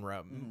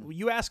 genre. Mm-hmm.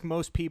 You ask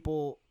most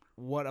people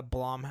what a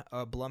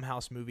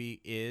Blumhouse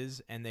movie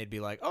is, and they'd be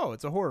like, oh,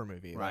 it's a horror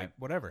movie. Right. Like,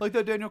 whatever. Like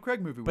that Daniel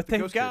Craig movie with but the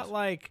they've Ghost got, Kids.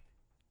 like,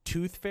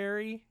 Tooth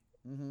Fairy...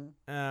 Mm-hmm.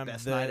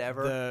 Best Night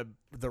Ever.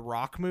 The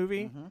Rock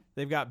movie. Mm-hmm.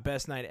 They've got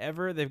Best Night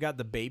Ever. They've got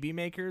The Baby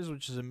Makers,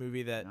 which is a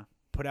movie that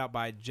put out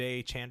by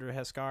Jay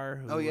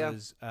Chandrasekhar, who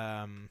was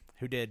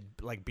who did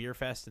like Beer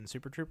Fest and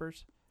Super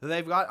Troopers.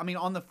 They've got, I mean,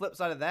 on the flip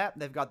side of that,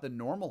 they've got The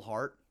Normal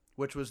Heart,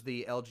 which was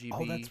the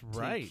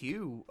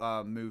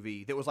LGBTQ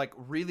movie that was like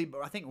really.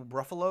 I think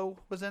Ruffalo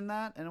was in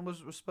that, and it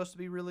was supposed to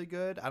be really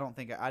good. I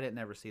didn't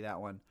ever see that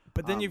one.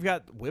 But then you've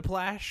got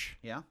Whiplash.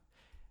 Yeah.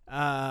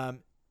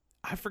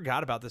 I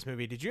forgot about this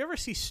movie. Did you ever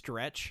see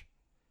Stretch?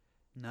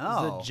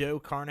 No. It's a Joe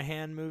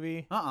Carnahan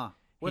movie.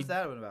 What's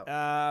that one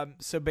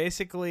about? So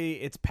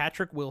basically, it's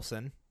Patrick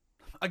Wilson.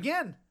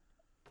 Again.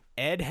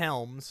 Ed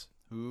Helms.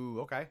 Ooh,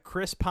 okay.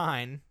 Chris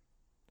Pine.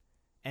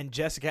 And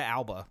Jessica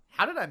Alba.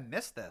 How did I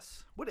miss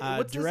this? What's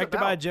directed this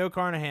about? by Joe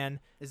Carnahan.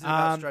 Is it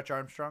about Stretch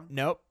Armstrong?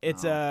 Nope.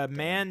 It's a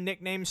man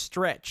nicknamed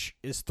Stretch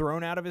is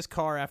thrown out of his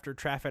car after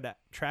a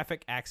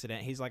traffic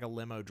accident. He's like a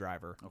limo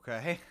driver.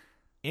 Okay.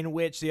 In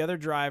which the other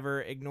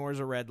driver ignores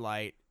a red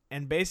light,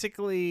 and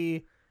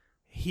basically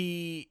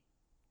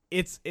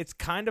it's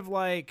kind of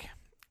like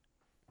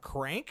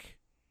Crank,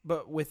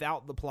 but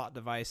without the plot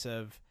device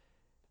of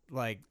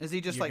like, is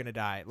he just you're like gonna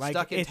die, like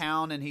stuck in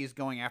town and he's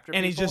going after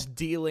and people? He's just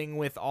dealing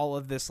with all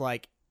of this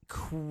like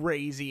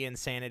crazy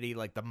insanity,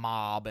 like the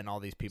mob and all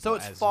these people. So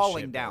it's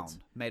Falling Down,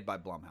 made by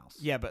Blumhouse.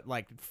 Yeah, but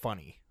like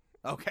funny.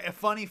 Okay, a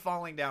funny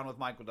Falling Down with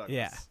Michael Douglas.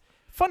 Yeah,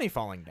 funny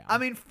Falling Down. I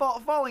mean,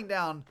 Falling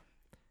Down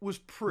was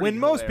pretty when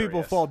hilarious. most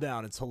people fall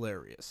down, it's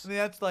hilarious. I mean,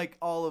 that's like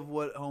all of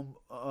what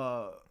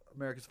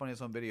America's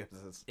Funniest Home Videos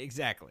is.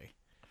 Exactly.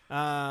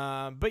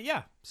 But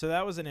yeah, so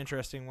that was an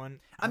interesting one.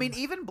 I mean,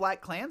 even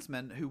Black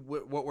Klansman, who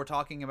what we're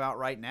talking about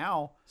right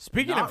now.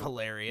 Speaking of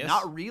hilarious,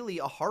 not really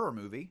a horror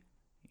movie.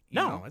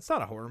 No, it's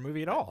not a horror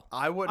movie at all.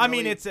 I wouldn't. I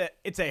mean, it's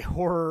a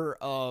horror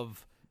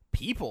of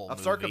people, of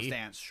movie.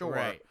 circumstance, sure.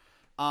 Right.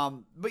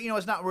 But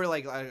it's not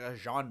really like a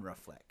genre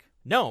flick.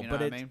 No, you know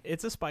but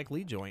it's a Spike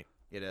Lee joint.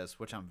 It is,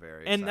 which I'm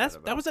very and excited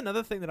about. That was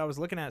another thing that I was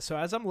looking at. So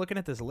as I'm looking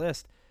at this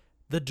list,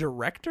 the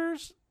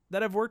directors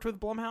that have worked with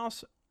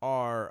Blumhouse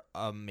are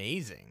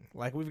amazing.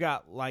 Like we've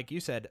got, like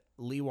you said,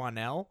 Lee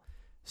Wanell,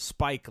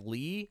 Spike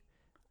Lee.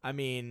 I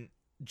mean,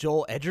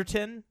 Joel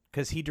Edgerton,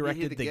 because he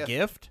directed The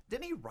Gift.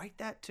 Didn't he write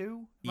that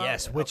too?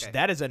 Yes, which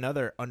that is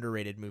another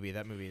underrated movie.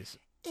 That movie is.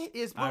 It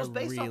is. Well, it's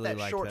based on that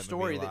short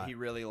story that he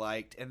really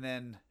liked. And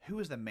then who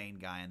was the main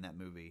guy in that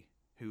movie?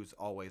 Who's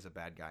always a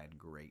bad guy and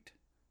great?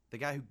 The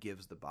guy who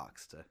gives the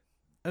box to.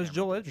 It was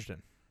Joel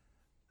Edgerton.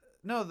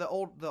 No, the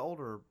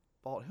older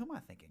bald. Who am I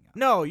thinking of?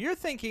 No, you're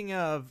thinking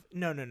of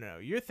no.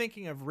 You're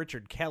thinking of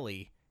Richard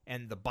Kelly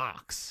and The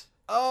Box.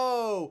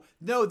 Oh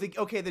no! The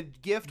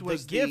Gift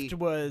was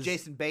was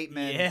Jason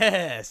Bateman.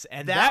 Yes,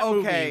 and that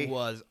movie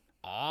was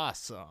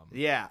awesome.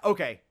 Yeah.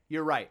 Okay.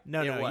 You're right.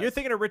 No, you're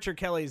thinking of Richard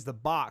Kelly's The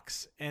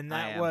Box, and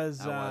that was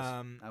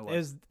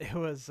it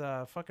was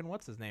fucking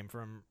what's his name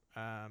from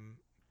I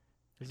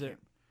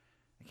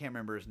can't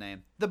remember his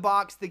name. The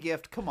Box, The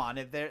Gift. Come on,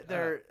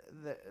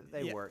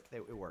 they work.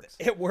 It works.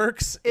 It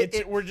works.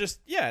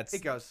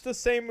 It goes. The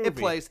same movie.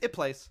 It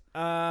plays.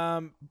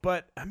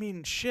 But I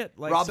mean, shit.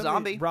 Like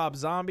Rob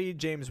Zombie,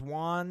 James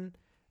Wan,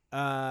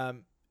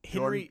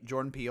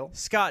 Jordan Peele,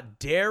 Scott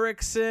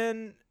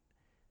Derrickson.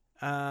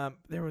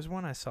 There was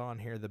one I saw on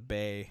here. The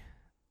Bay.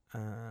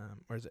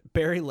 Where is it?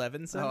 Barry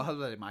Levinson. Oh, how was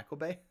that? Michael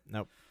Bay?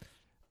 Nope.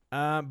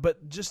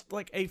 But just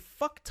like a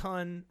fuck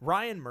ton.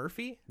 Ryan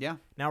Murphy. Yeah.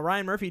 Now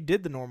Ryan Murphy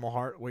did The Normal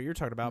Heart, what you're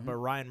talking about, but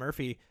Ryan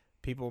Murphy,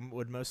 people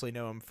would mostly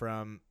know him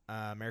from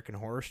American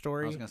Horror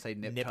Story. I was gonna say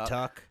Nip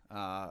Tuck.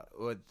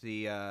 With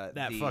the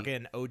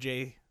fucking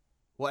OJ.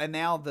 Well, and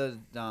now the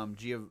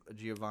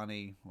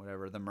Giovanni,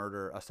 whatever, the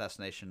murder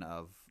assassination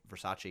of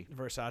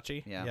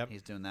Versace. Yeah, yep.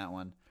 He's doing that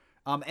one.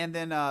 And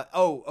then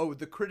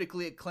the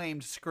critically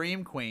acclaimed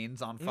Scream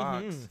Queens on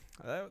Fox.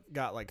 That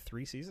got like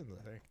 3 seasons,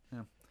 I think.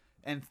 Yeah.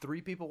 And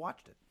 3 people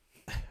watched it.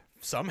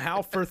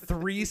 Somehow for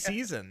 3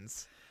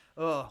 seasons.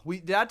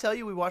 Did I tell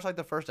you we watched like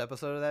the first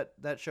episode of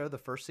that show, the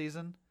first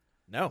season?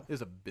 No. It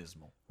was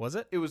abysmal. Was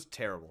it? It was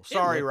terrible.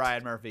 Sorry,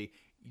 Ryan Murphy.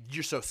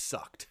 You're so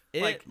sucked.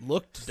 It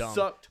looked dumb.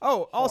 Sucked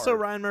also hard.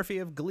 Ryan Murphy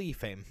of Glee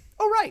fame.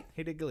 Oh, right.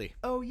 He did Glee.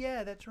 Oh,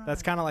 yeah, that's right.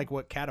 That's kind of like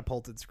what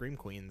catapulted Scream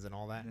Queens and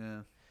all that.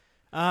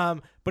 Yeah.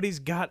 But he's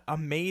got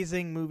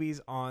amazing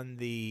movies on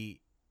the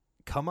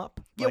come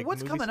up. Yeah,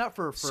 what's coming up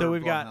for So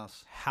we've Blumhouse?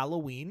 got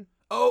Halloween.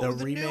 Oh, the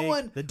remake, new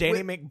one. The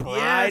Danny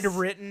McBride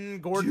written,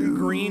 Gordon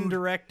Green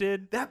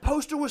directed. That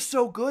poster was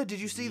so good.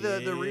 Did you see the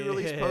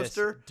re-release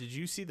poster? Did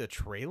you see the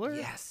trailer?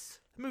 Yes.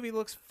 The movie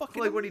looks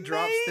fucking like when he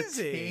drops the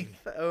amazing.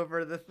 teeth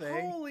over the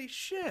thing. Holy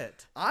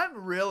shit.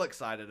 I'm real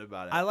excited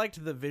about it. I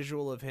liked the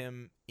visual of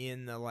him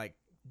in the like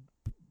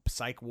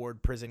psych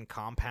ward prison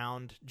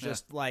compound,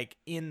 just like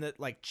in the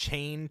like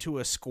chained to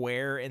a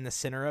square in the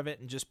center of it,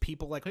 and just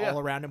people like all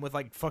around him with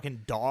like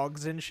fucking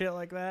dogs and shit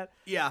like that.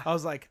 Yeah. I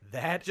was like,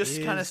 that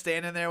just kind of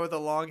standing there with the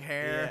long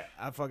hair.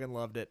 Yeah, I fucking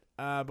loved it.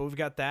 But we've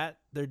got that.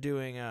 They're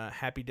doing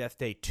Happy Death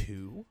Day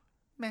 2.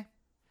 Meh.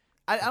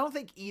 I don't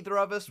think either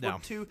of us were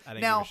too. I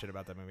didn't give a shit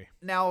about that movie.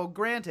 Now,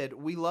 granted,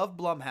 we love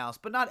Blumhouse,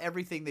 but not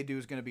everything they do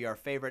is going to be our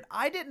favorite.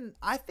 I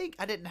think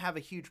I didn't have a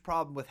huge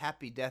problem with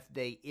Happy Death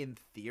Day in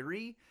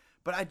theory,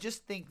 but I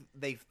just think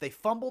they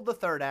fumbled the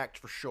third act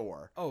for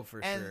sure. Oh,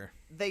 for and sure.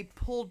 They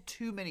pulled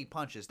too many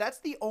punches. That's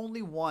the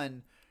only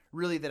one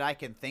really that I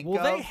can think of.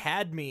 Well, they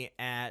had me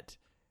at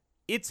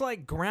it's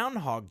like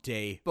Groundhog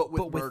Day, but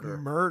with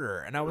murder.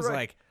 And I was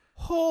like,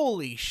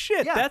 holy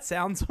shit, that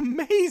sounds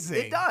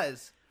amazing. It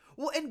does.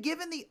 Well, and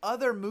given the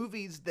other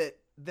movies that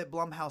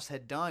Blumhouse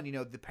had done, you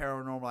know, the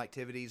Paranormal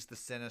Activities, the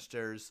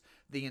Sinisters,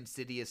 the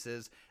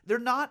Insidiouses, they're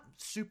not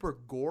super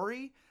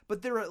gory,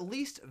 but they're at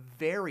least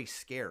very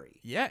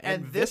scary. Yeah,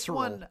 and this visceral.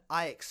 one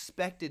I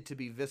expected to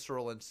be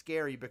visceral and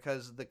scary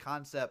because the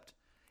concept,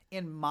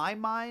 in my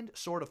mind,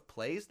 sort of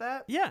plays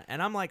that. Yeah,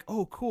 and I'm like,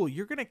 oh, cool,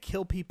 you're going to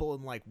kill people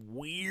in like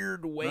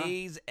weird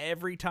ways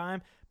every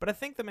time. But I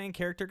think the main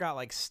character got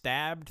like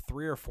stabbed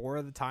 3 or 4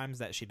 of the times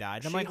that she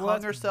died. She I'm like,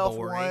 hung herself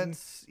boring.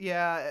 once.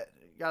 Yeah,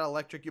 got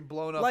electric. You're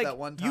blown up like, that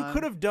one time. You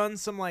could have done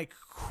some like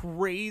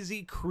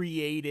crazy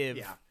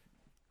creative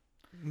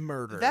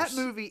murders. That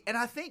movie, and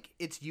I think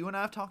it's you and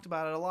I have talked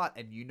about it a lot,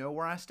 and you know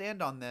where I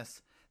stand on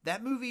this.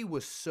 That movie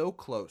was so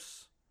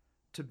close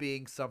to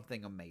being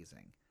something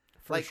amazing.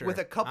 Like sure. with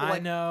a couple, I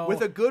know.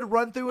 with a good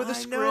run through of the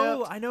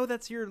script. I know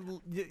that's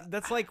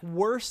like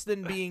worse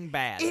than being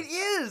bad. It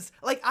is.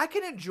 Like I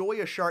can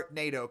enjoy a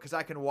Sharknado because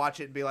I can watch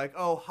it and be like,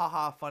 oh,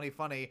 haha,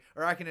 funny.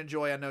 Or I can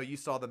enjoy. I know you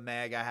saw the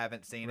Meg. I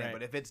haven't seen it,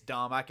 but if it's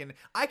dumb, I can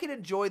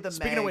enjoy the Meg.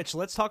 Speaking of which,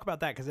 let's talk about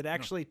that because it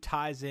actually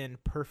ties in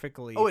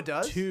perfectly. Oh, it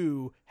does?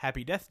 To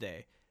Happy Death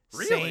Day.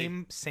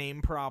 Really?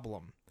 Same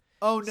problem.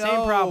 Oh no.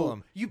 Same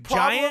problem. Problem?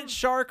 Giant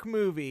shark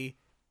movie.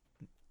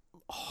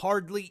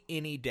 Hardly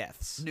any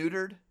deaths.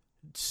 Neutered.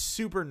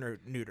 Super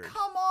neutered.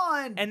 Come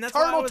on, and that's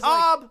Turtle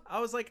Tob.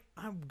 I was like,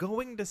 I'm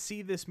going to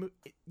see this movie.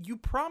 You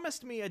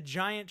promised me a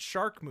giant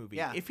shark movie.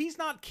 Yeah. If he's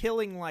not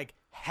killing like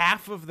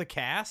half of the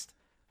cast,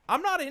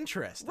 I'm not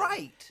interested.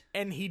 Right.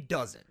 And he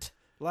doesn't.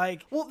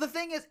 Like, well, the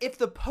thing is, if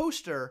the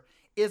poster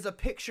is a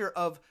picture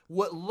of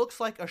what looks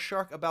like a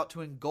shark about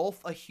to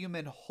engulf a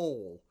human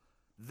whole,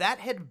 that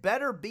had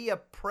better be a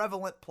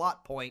prevalent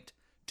plot point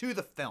to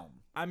the film.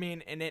 I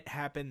mean, and it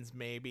happens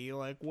maybe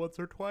like once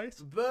or twice.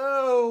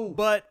 Boo!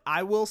 But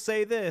I will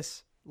say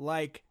this,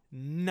 like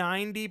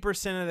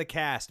 90% of the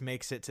cast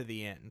makes it to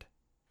the end.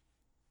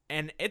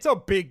 And it's a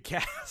big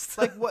cast.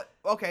 Like what?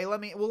 Okay, let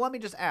me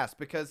just ask,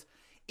 because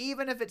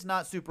even if it's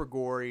not super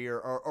gory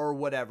or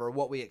whatever,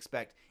 what we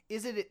expect,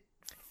 is it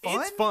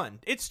fun? It's fun.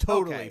 It's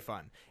totally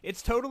fun.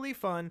 It's totally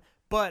fun.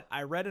 But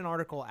I read an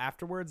article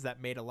afterwards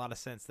that made a lot of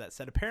sense that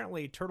said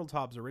apparently Turtle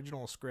Tob's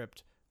original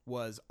script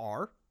was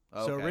R.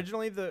 Okay. So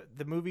originally the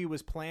movie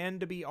was planned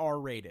to be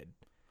R-rated.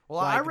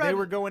 Well, like, I read they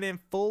were going in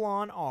full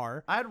on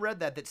R. I had read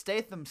that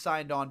Statham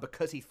signed on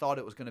because he thought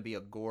it was going to be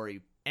a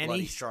gory,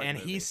 bloody shark movie.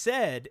 He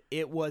said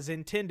it was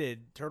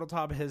intended. Turtle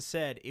Top has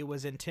said it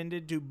was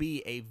intended to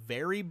be a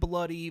very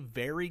bloody,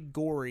 very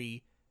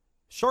gory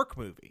shark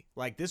movie.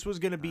 Like, this was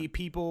going to be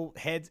people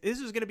heads.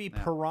 This was going to be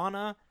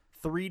Piranha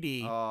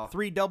 3D,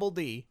 3 double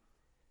D.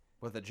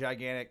 With a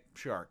gigantic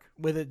shark.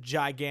 With a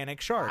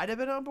gigantic shark. I'd have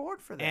been on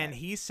board for that. And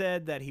he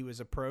said that he was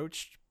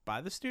approached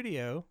by the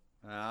studio,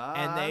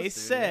 and they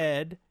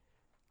said,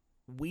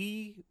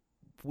 we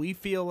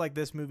feel like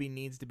this movie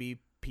needs to be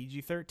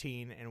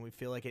PG-13, and we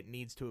feel like it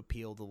needs to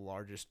appeal to the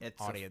largest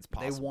audience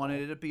possible. They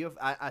wanted it to be,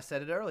 I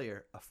said it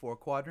earlier, a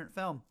 4-quadrant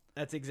film.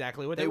 That's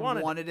exactly what they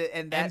wanted it,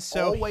 and that's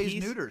always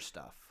neuters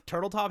stuff.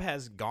 Turtle Top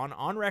has gone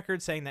on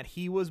record saying that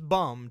he was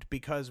bummed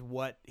because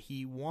what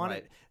he wanted.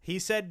 Right. He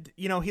said,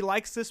 he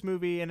likes this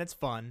movie and it's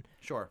fun.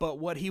 Sure. But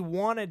what he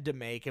wanted to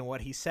make and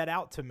what he set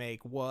out to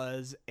make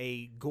was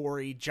a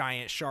gory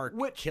giant shark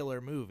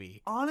killer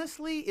movie.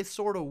 Honestly, it's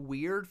sort of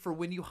weird for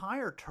when you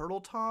hire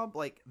Turtle Top,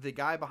 like the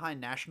guy behind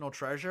National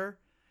Treasure,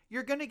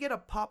 you're going to get a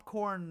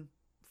popcorn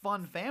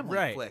fun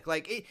family flick.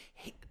 Like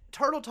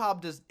Turtle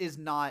Top is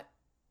not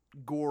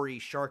gory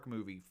shark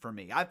movie for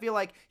me. I feel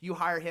like you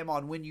hire him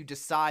on when you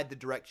decide the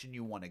direction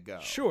you want to go.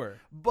 Sure.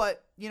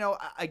 But,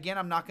 again,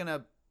 I'm not going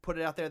to put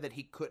it out there that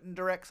he couldn't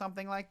direct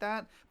something like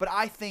that, but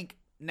I think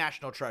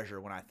National Treasure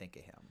when I think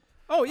of him.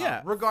 Oh,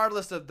 yeah.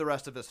 Regardless of the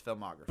rest of his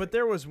filmography. But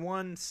there was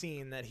one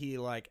scene that he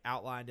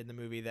outlined in the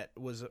movie that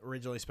was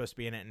originally supposed to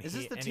be in it. And Is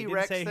this the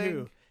T-Rex thing?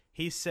 Who.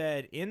 He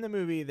said in the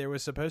movie there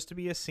was supposed to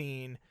be a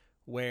scene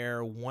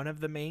where one of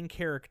the main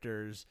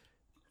characters,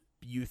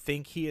 you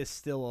think he is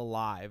still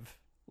alive,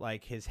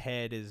 like his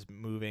head is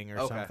moving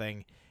or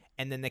something,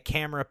 and then the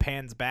camera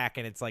pans back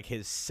and it's like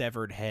his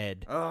severed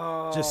head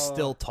just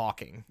still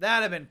talking.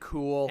 That'd have been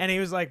cool. And he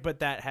was like, but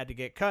that had to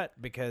get cut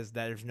because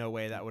there's no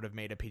way that would have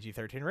made a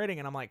PG-13 rating.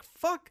 And I'm like,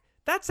 fuck,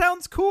 that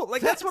sounds cool.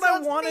 Like, that's what I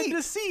wanted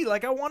to see.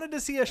 Like, I wanted to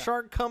see a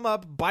shark come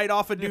up, bite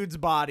off a dude's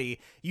body.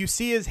 You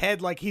see his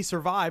head like he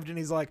survived, and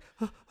he's like,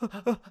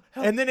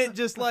 and then it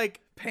just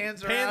like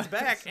pans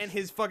back, and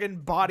his fucking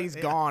body's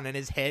gone, and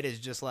his head is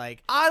just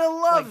like, I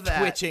love that,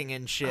 twitching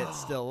and shit,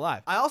 still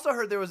alive. I also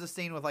heard there was a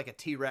scene with like a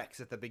T-Rex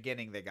at the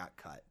beginning that got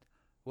cut.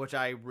 Which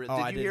did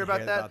you hear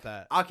about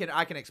that? I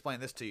can explain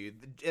this to you.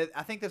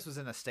 I think this was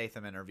in a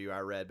Statham interview I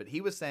read, but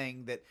he was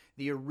saying that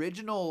the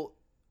original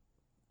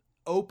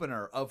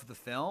opener of the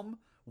film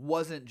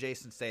wasn't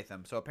Jason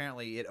Statham, so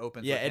apparently it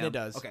opens with him. And it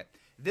does. Okay,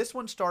 this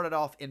one started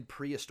off in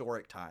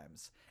prehistoric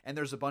times, and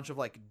there's a bunch of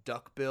like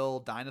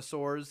duckbill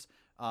dinosaurs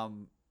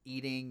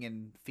eating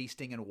and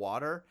feasting in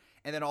water,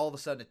 and then all of a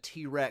sudden a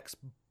T-Rex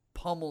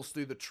pummels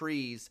through the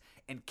trees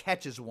and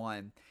catches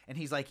one, and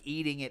he's like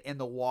eating it in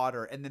the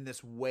water, and then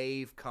this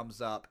wave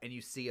comes up and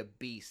you see a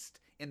beast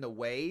in the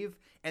wave,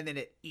 and then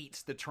it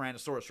eats the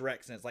Tyrannosaurus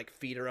Rex, and it's like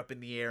feet are up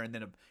in the air, and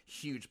then a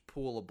huge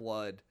pool of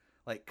blood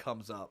like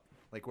comes up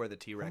like where the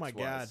T-Rex was. Oh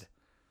my god,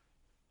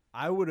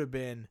 I would have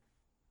been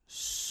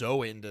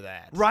so into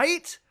that,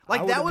 right?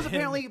 Like that was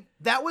apparently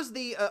that was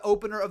the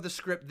opener of the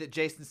script that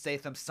Jason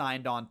Statham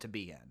signed on to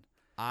be in.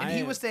 And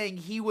he was saying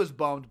he was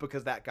bummed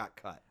because that got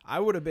cut. I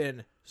would have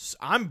been.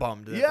 I'm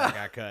bummed that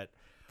got cut.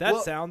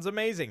 That sounds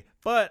amazing.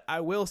 But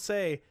I will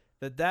say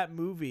that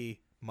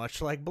movie,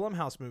 much like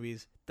Blumhouse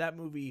movies, that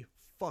movie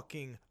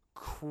fucking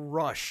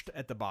crushed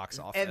at the box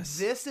office. And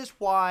this is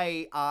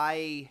why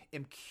I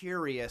am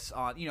curious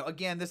on,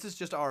 again, this is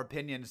just our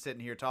opinion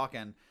sitting here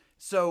talking.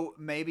 So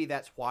maybe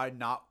that's why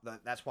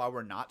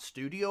we're not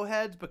studio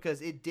heads,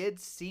 because it did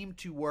seem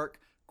to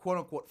work, quote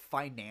unquote,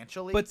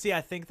 financially. But see,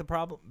 I think the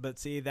problem,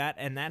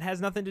 that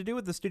has nothing to do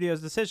with the studio's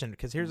decision,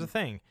 because here's the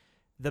thing.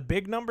 The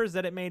big numbers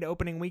that it made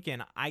opening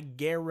weekend, I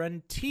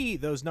guarantee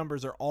those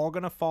numbers are all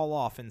going to fall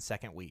off in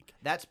second week.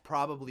 That's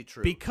probably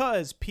true.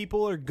 Because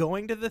people are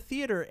going to the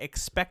theater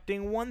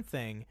expecting one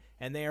thing,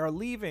 and they are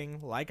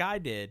leaving, like I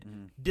did,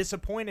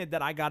 disappointed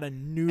that I got a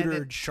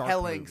neutered shark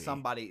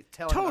movie.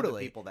 Telling other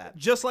people that.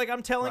 Just like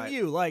I'm telling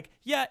you. Like,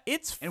 yeah,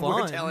 it's fun. And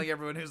we're telling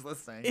everyone who's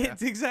listening.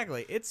 It's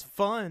exactly. It's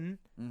fun.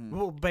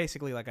 Well,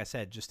 basically, like I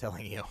said, just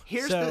telling you.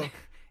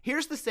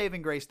 Here's the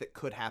saving grace that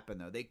could happen,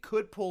 though. They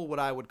could pull what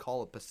I would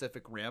call a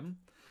Pacific Rim.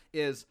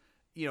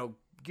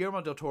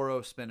 Guillermo del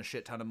Toro spent a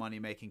shit ton of money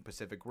making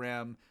Pacific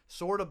Rim.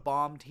 Sort of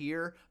bombed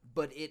here,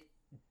 but it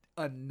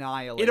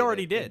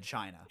annihilated in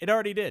China. It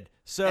already did.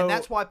 And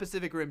that's why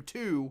Pacific Rim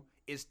 2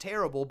 is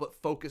terrible, but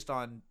focused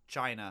on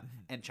China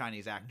and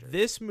Chinese actors.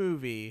 This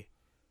movie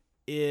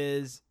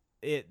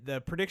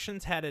the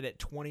predictions had it at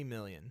 20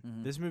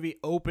 million. This movie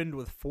opened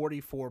with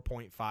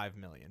 44.5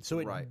 million. So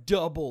it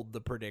doubled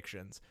the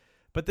predictions.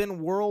 But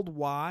then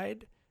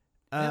worldwide,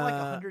 like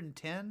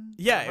 110?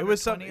 Yeah, it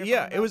was something.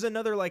 Yeah, it was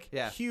another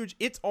huge.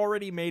 It's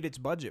already made its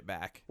budget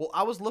back. Well,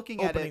 I was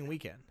looking at it opening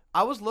weekend.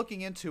 I was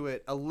looking into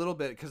it a little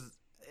bit because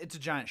it's a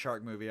giant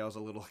shark movie. I was a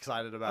little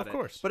excited about it. Of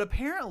course. But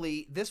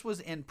apparently, this was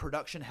in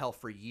production hell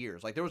for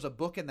years. Like, there was a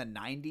book in the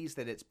 90s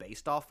that it's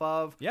based off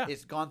of. Yeah.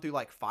 It's gone through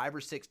like 5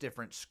 or 6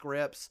 different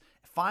scripts.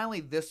 Finally,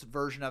 this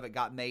version of it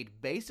got made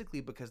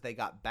basically because they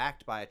got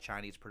backed by a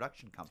Chinese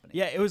production company.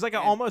 Yeah, it was like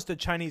almost a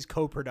Chinese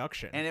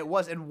co-production. And it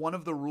was, and one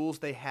of the rules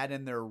they had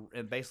in their,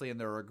 and basically in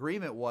their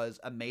agreement was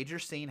a major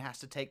scene has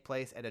to take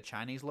place at a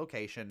Chinese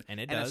location,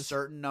 And it a does.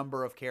 certain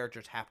number of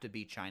characters have to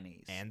be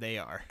Chinese. And they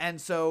are. And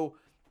so,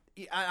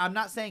 I'm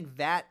not saying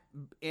that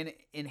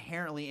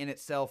inherently in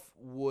itself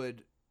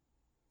would,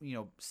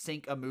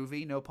 sink a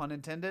movie, no pun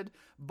intended,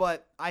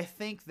 but I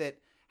think that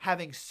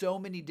having so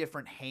many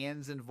different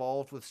hands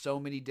involved with so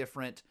many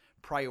different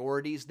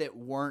priorities that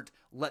weren't,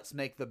 let's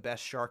make the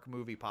best shark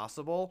movie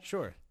possible.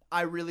 Sure.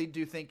 I really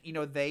do think,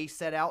 they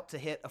set out to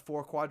hit a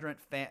 4-quadrant,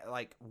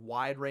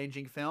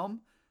 wide-ranging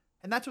film,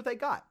 and that's what they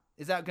got.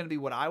 Is that going to be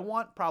what I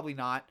want? Probably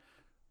not.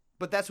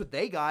 But that's what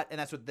they got, and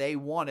that's what they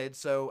wanted,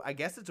 so I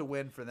guess it's a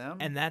win for them.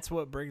 And that's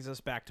what brings us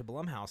back to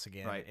Blumhouse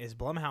again, Right. is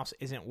Blumhouse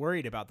isn't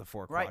worried about the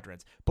 4 Right.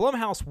 quadrants.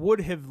 Blumhouse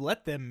would have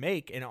let them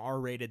make an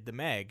R-rated The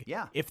Meg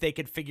Yeah. if they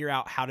could figure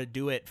out how to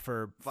do it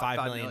for $5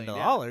 $5 million.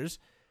 million,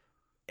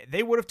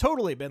 They would have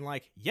totally been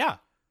like, yeah,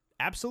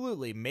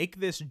 absolutely, make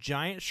this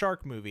giant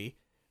shark movie,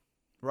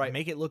 right.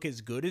 make it look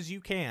as good as you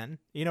can.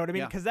 You know what I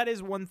mean? Yeah. Because that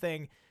is one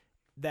thing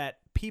that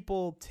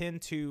people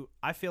tend to,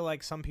 I feel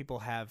like some people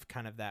have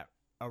kind of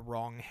a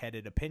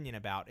wrong-headed opinion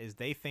about, is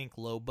they think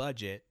low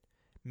budget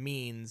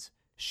means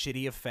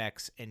shitty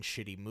effects and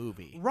shitty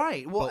movie.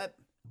 Right. Well, But-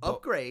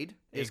 Upgrade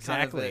is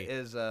Exactly. kind of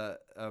is a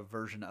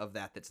version of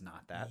that's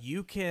not that.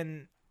 You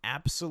can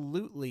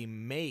absolutely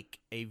make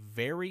a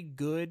very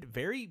good,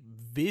 very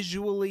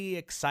visually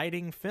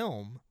exciting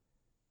film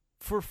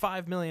for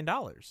 $5 million.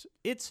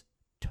 It's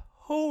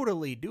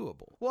totally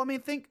doable. Well, I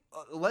mean,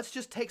 let's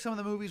just take some of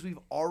the movies we've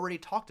already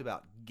talked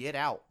about. Get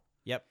Out.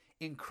 Yep.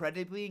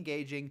 Incredibly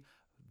engaging,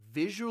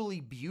 visually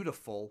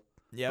beautiful.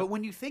 Yep. But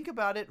when you think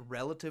about it,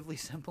 relatively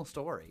simple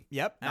story.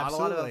 Yep, Not a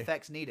lot absolutely. of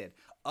effects needed.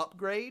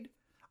 Upgrade.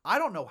 I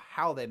don't know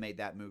how they made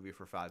that movie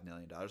for $5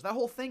 million. That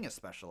whole thing is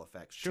special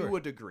effects Sure. to a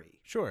degree.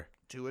 Sure.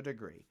 To a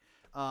degree.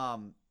 I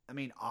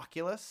mean,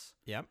 Oculus.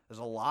 Yep. There's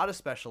a lot of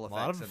special A effects,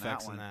 lot of in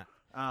effects that in one.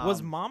 that.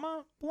 Was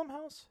Mama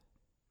Blumhouse?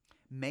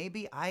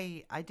 Maybe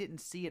I didn't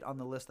see it on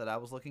the list that I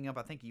was looking up.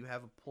 I think you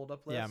have a pulled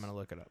up list. Yeah, I'm going to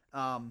look it up.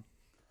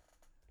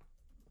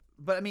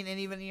 But I mean, and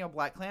even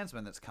Black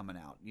Klansman that's coming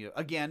out.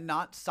 Again,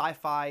 not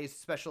sci-fi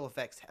special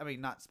effects. I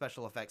mean, not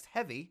special effects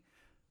heavy,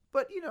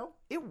 but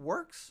it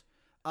works.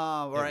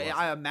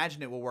 I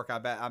imagine it will work.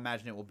 I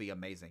imagine it will be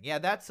amazing. Yeah,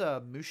 that's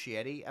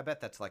Muschietti. I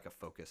bet that's like a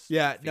Focus.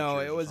 Yeah, no,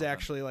 Features it or was something.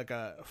 actually like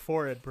a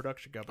foreign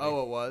production company.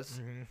 Oh, it was.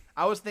 Mhm.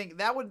 I was thinking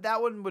that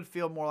one would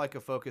feel more like a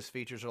Focus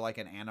Features or like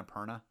an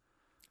Annapurna.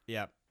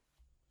 Yeah.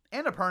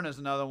 Annapurna is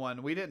another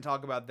one. We didn't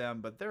talk about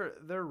them, but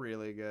they're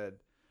really good.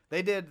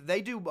 They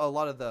do a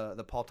lot of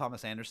the Paul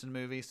Thomas Anderson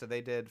movies. So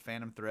they did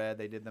Phantom Thread,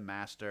 they did The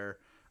Master,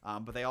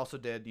 but they also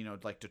did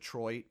like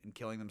Detroit and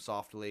Killing Them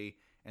Softly,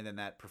 and then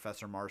that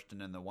Professor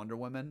Marston and the Wonder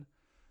Woman.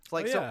 It's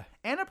like yeah. so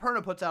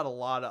Annapurna puts out a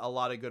lot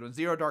of good ones.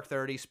 Zero Dark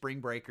 30,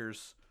 Spring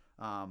Breakers,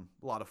 a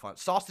lot of fun.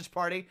 Sausage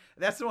Party,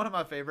 that's one of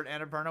my favorite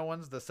Annapurna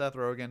ones. The Seth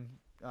Rogen.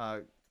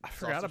 I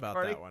forgot Sausage about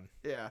Party. that one.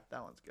 Yeah,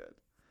 that one's good.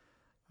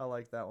 I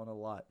like that one a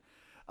lot.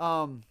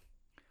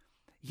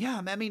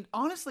 Yeah, I mean,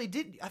 honestly,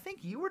 I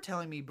think you were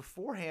telling me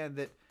beforehand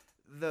that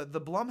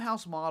the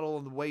Blumhouse model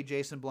and the way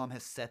Jason Blum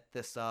has set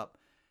this up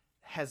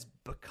has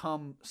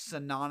become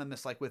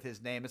synonymous with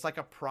his name. It's like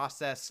a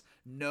process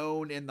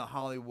known in the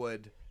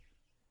Hollywood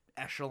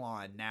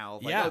echelon now.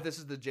 Yeah. Oh, this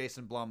is the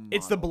Jason Blum model.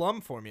 It's the Blum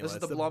formula. This is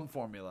It's the Blum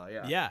formula,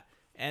 yeah. Yeah,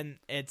 and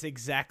it's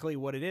exactly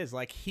what it is.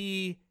 Like,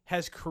 he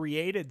has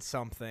created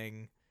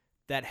something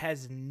that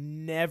has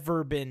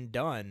never been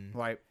done.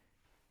 Right.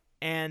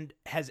 And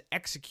has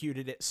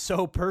executed it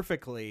so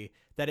perfectly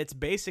that it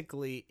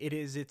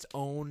is its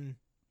own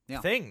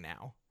thing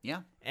now.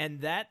 Yeah.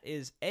 And that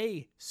is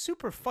A,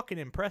 super fucking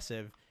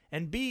impressive,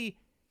 and B,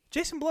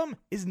 Jason Blum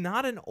is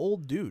not an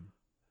old dude.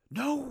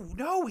 No,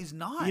 he's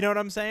not. You know what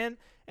I'm saying?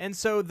 And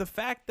so the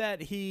fact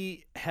that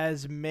he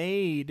has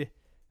made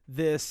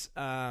this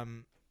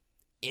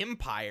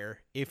empire,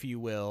 if you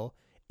will,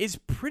 is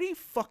pretty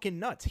fucking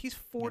nuts. He's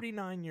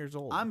 49 years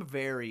old. I'm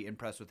very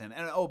impressed with him.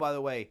 And oh, by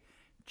the way,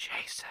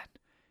 Jason,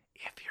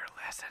 if you're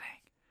listening,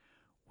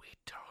 we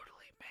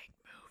totally make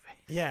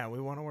movies. Yeah,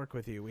 we want to work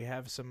with you. We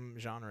have some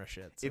genre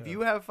shit. If so.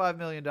 you have $5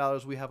 million,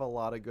 we have a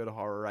lot of good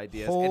horror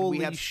ideas. And Holy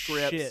we have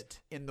scripts shit.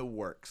 in the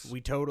works.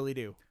 We totally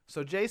do.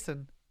 So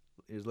Jason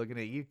is looking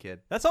at you, kid.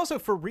 That's also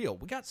for real.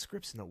 We got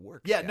scripts in the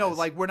works. Yeah, no,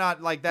 guys. we're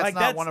not that's not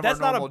that's- one of that's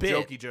our not a normal bit.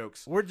 jokey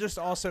jokes. We're just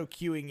also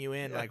queuing you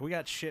in. Like, we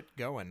got shit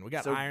going. We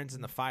got So irons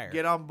in the fire.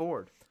 Get on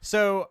board.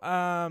 So,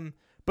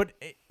 but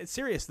it's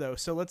serious though.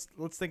 So let's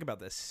think about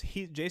this.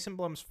 Jason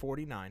Blum's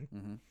 49.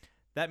 Mm-hmm.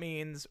 That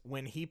means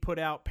when he put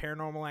out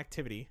Paranormal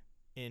Activity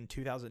in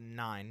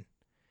 2009,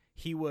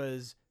 he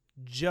was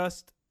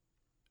just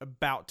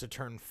about to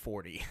turn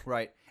 40.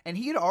 Right. And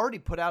he had already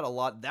put out a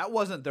lot. That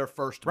wasn't their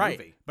first Right.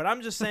 movie. But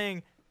I'm just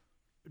saying,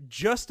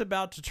 just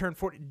about to turn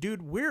 40.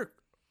 Dude, we're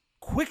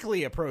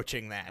quickly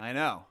approaching that. I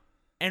know.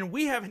 And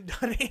we haven't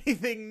done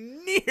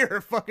anything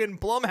near fucking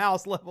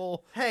Blumhouse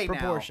level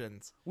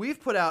proportions. Now, we've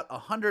put out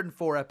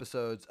 104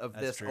 episodes of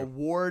That's this true.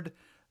 award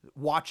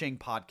watching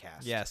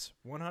podcast. Yes,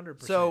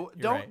 100%. So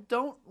You're don't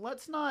right.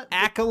 let's not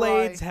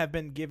Accolades decry- have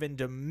been given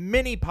to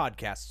many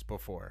podcasts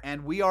before.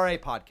 and we are a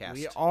podcast.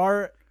 We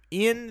are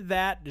in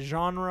that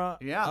genre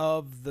Yeah.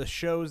 of the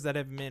shows that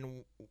have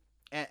been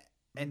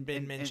and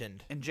been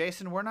mentioned. And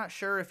Jason, we're not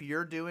sure if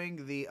you're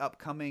doing the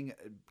upcoming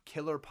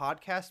killer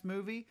podcast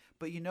movie,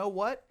 but you know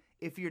what?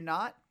 If you're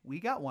not, we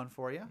got one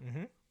for you.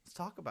 Mhm. Let's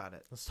talk about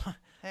it. Let's talk-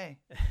 Hey,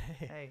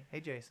 hey,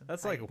 Jason.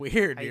 That's Hey, like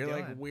weird. how you You're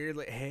like doing?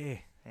 weirdly,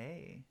 hey,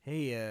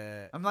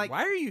 Hey. I'm like-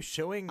 why are you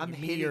showing I'm me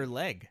hitting- your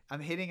leg?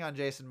 I'm hitting on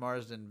Jason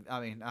Marsden. I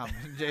mean,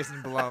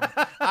 Jason Blum.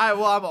 I'm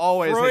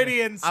always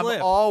Freudian slip.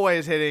 I'm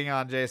always hitting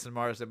on Jason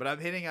Marsden, but I'm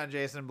hitting on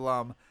Jason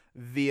Blum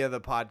via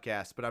the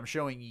podcast. But I'm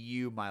showing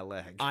you my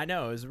leg. I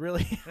know. It was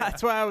really,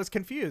 that's why I was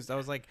confused. I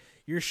was like,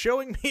 you're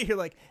showing me, you're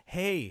like,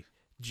 hey,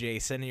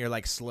 Jason, and you're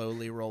like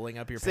slowly rolling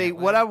up your See, pant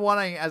what leg. I'm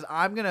wanting is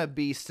I'm gonna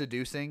be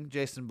seducing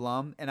Jason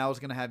Blum, and I was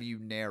gonna have you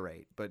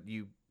narrate, but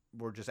you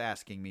were just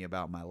asking me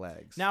about my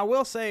legs. Now, I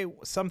will say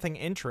something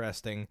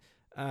interesting.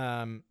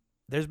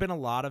 There's been a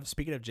lot of,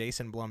 speaking of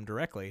Jason Blum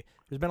directly,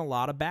 there's been a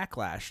lot of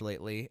backlash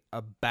lately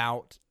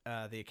about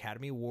the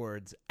Academy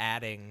Awards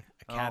adding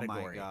a category.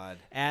 Oh my God.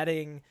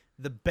 Adding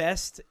the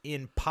best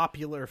in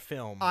popular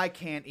film. I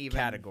can't even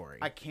category.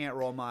 I can't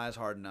roll my eyes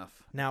hard enough.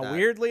 Now, That-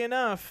 weirdly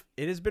enough,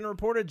 it has been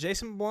reported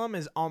Jason Blum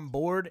is on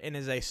board and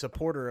is a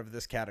supporter of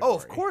this category. Oh,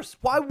 of course.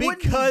 Why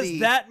wouldn't Because he be?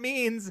 that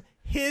means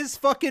his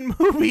fucking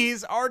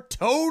movies are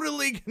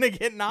totally going to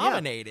get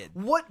nominated.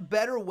 What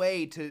better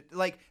way to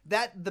like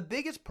that? The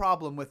biggest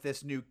problem with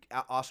this new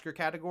Oscar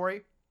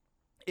category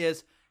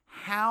is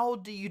how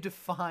do you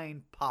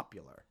define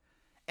popular?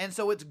 And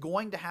so it's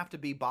going to have to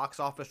be box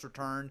office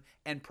return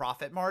and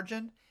profit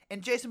margin.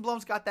 And Jason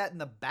Blum's got that in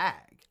the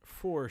bag.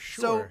 For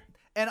sure. So,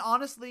 and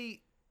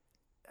honestly,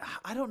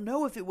 I don't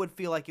know if it would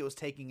feel like it was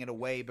taking it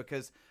away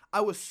because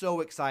I was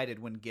so excited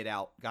when Get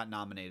Out got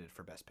nominated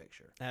for Best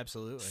Picture.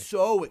 Absolutely.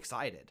 So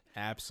excited.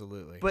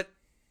 Absolutely. But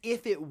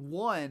if it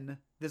won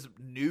this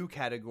new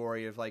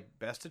category of like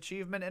Best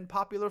Achievement in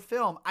Popular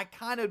Film, I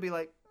kind of would be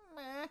like,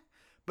 meh.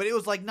 But it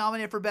was like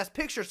nominated for Best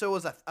Picture, so it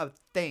was a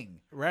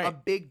thing. Right. A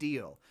big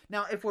deal.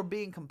 Now, if we're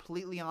being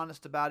completely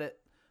honest about it,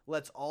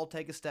 let's all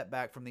take a step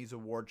back from these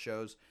award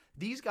shows.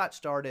 These got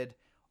started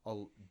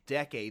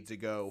decades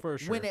ago For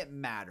sure. when it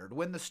mattered,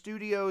 when the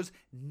studios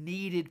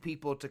needed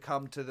people to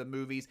come to the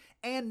movies,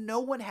 and no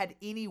one had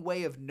any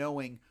way of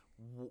knowing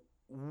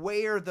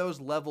where those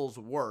levels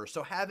were.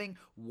 So having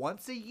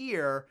once a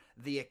year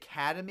the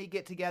Academy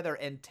get together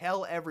and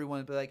tell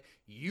everyone, be like,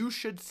 you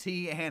should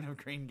see Anne of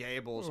Green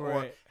Gables, or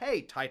Right.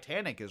 hey,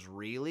 Titanic is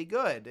really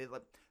good.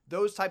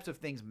 Those types of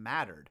things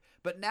mattered.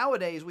 But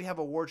nowadays we have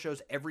award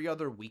shows every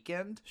other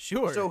weekend.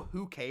 Sure. So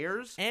who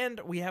cares? And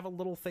we have a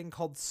little thing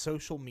called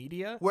social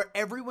media. Where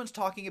everyone's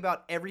talking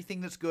about everything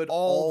that's good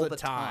All all the the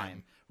time.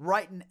 time.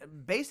 Right.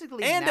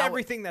 Basically. And now-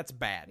 everything that's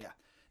bad. Yeah.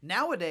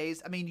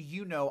 Nowadays, I mean,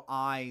 you know,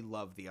 I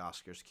love the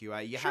Oscars, Q.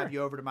 You Sure. have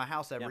you over to my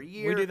house every Yep.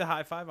 year. We do the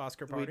high five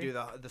Oscar party. We do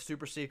the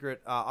super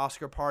secret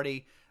Oscar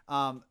party.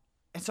 And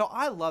so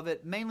I love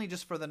it, mainly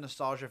just for the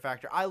nostalgia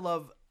factor. I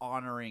love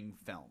honoring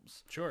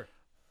films. Sure.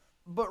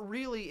 But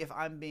really, if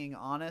I'm being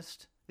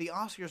honest, the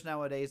Oscars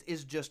nowadays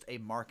is just a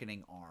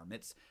marketing arm.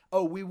 It's,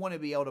 oh, we want to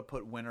be able to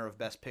put winner of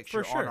Best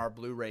Picture For sure. on our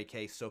Blu-ray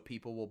case so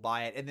people will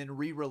buy it and then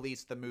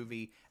re-release the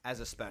movie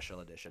as a special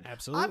edition.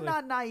 Absolutely. I'm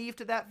not naive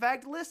to that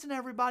fact. Listen,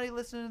 everybody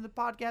listening to the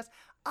podcast,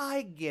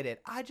 I get it.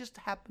 I just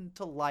happen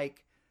to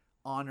like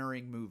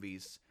honoring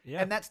movies.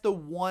 Yeah. And that's the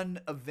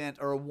one event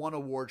or one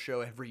award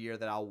show every year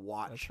that I'll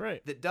watch That's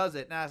right. that does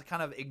it, and I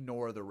kind of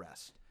ignore the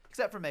rest.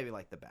 Except for maybe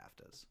like the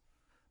BAFTAs.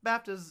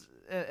 BAFTAs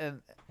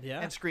and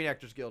Screen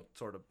Actors Guild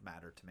sort of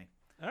matter to me.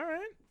 All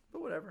right.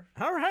 But whatever.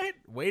 All right.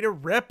 Way to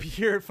rep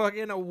your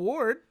fucking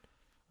award.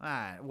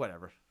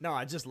 Whatever. No,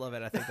 I just love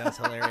it. I think that's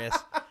hilarious.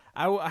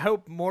 I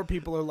hope more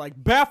people are like,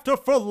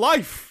 BAFTA for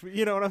life.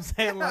 You know what I'm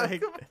saying?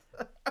 Like,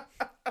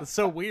 it's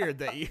so weird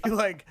that you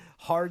like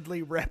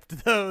hardly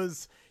repped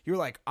those. You're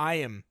like, I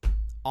am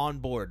on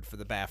board for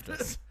the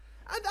BAFTAs.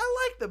 I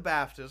like the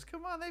BAFTAs.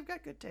 Come on, they've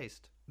got good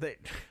taste.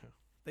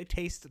 They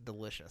taste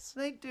delicious.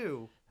 They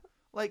do.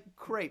 Like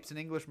crepes and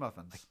English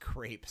muffins. Like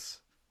crepes.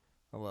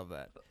 I love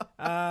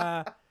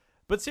that.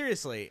 But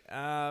seriously,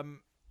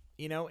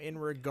 you know, in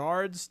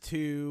regards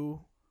to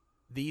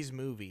these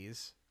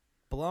movies,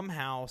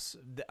 Blumhouse,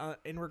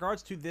 in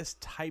regards to this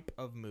type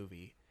of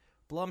movie,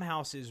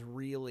 Blumhouse is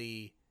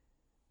really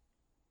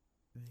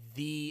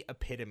the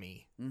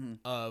epitome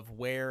of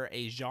where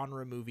a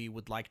genre movie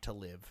would like to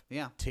live.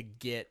 Yeah. To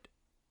get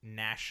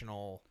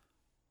national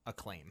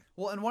acclaim.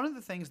 Well, and one of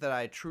the things that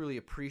I truly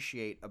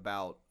appreciate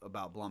about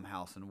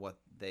Blumhouse and what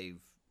they've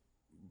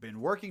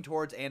been working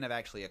towards and have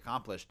actually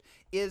accomplished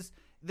is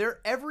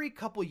every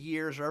couple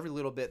years or every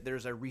little bit,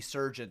 there's a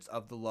resurgence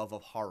of the love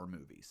of horror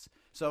movies.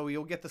 So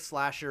you'll get the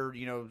slasher,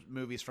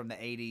 movies from the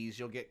 80s.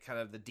 You'll get kind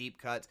of the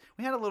deep cuts.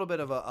 We had a little bit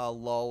of a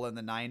lull in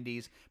the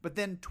 90s, but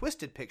then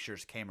Twisted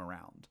Pictures came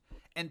around.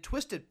 And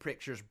Twisted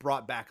Pictures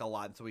brought back a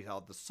lot. And so we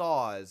had the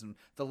Saws and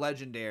the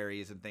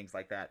Legendaries and things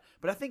like that.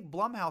 But I think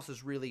Blumhouse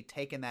has really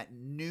taken that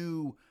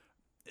new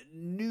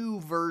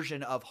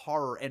version of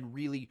horror and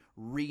really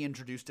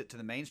reintroduced it to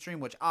the mainstream,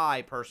 which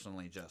I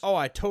personally just Oh,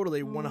 I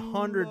totally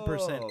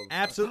 100% love.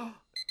 absolutely.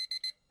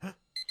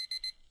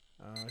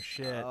 Oh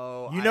shit!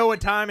 Oh, you know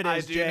what time it I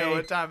is, do Jay. know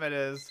what time it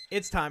is.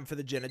 It's time for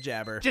the Jenna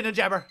Jabber. Jenna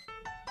Jabber.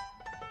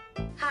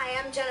 Hi,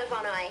 I'm Jenna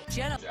Von Oy.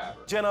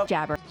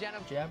 Jabber.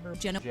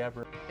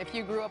 If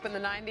you grew up in the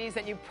 90s,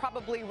 then you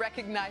probably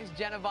recognize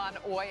Jenna Von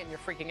Oy, and you're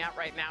freaking out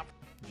right now.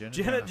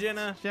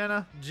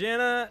 Jenna.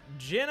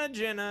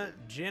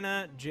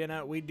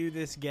 We do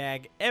this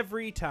gag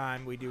every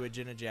time we do a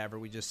Jenna Jabber.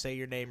 We just say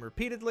your name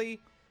repeatedly,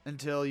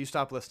 Until you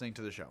stop listening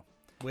to the show.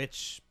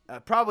 which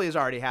Probably has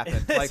already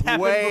happened. has Like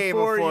happened way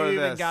before you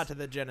this. even got to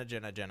the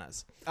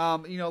Jennas.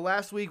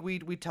 Last week we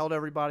told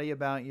everybody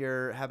about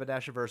your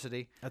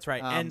Haberdashiversity. That's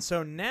right. Um, And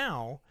so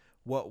now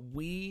what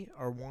we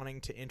are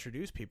wanting to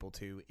introduce people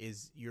to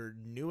is your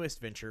newest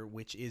venture,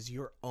 which is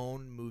your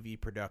own movie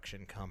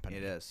production company.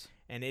 It is.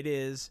 And it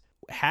is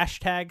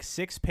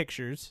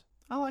 #6pictures.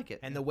 I like it.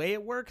 And the way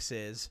it works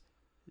is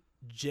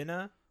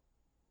Jenna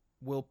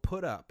will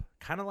put up,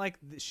 kind of like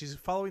she's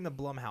following the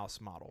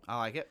Blumhouse model. I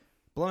like it.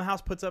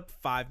 Blumhouse puts up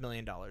 $5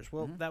 million.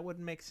 Well, that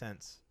wouldn't make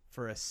sense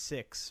for a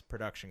 6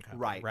 production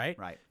company, right?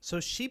 Right. So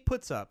she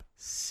puts up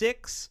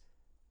 $6.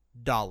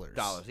 Dollars,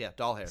 yeah,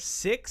 doll hair.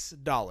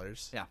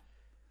 $6. Yeah.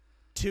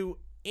 To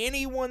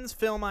anyone's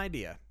film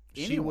idea.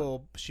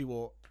 Anyone. She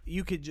will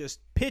you could just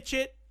pitch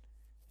it,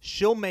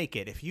 she'll make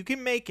it. If you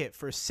can make it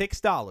for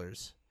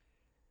 $6,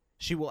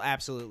 she will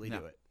absolutely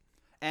do it.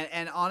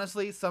 And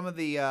honestly, some of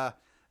the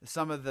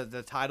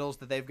titles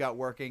that they've got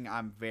working,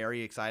 I'm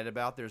very excited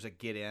about. There's a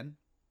Get In.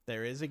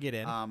 There is a Get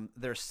In.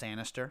 There's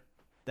Sanister.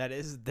 There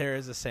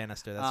is a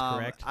Sanister, that's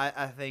correct.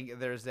 I think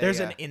there's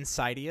an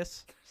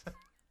Insidious.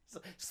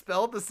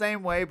 spelled the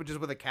same way, but just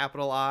with a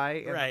capital I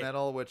in Right. the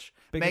middle, which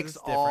Because makes it's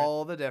different.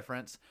 all the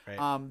difference.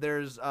 Right.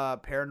 There's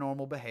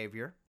Paranormal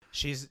Behavior.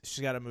 She's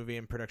got a movie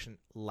in production,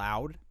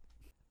 Loud.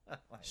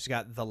 She's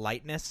got The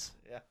Lightness.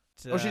 Yeah.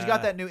 She's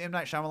got that new M.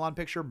 Night Shyamalan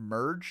picture,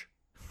 Merge.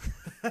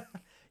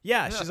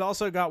 Yeah, she's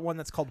also got one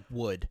that's called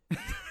Wood.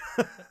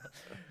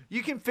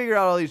 You can figure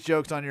out all these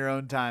jokes on your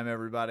own time,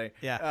 everybody.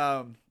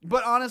 Yeah.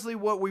 But honestly,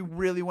 what we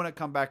really want to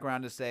come back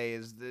around to say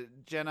is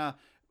that, Jenna,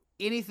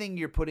 anything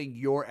you're putting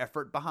your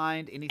effort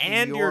behind, anything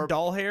And your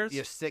doll hairs?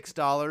 your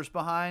 $6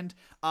 behind,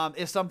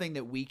 is something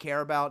that we care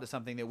about, is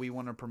something that we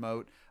want to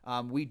promote.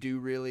 We do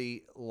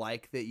really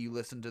like that you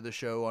listen to the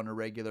show on a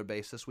regular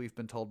basis, we've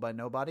been told by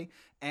nobody.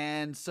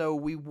 And so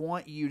we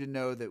want you to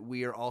know that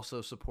we are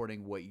also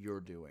supporting what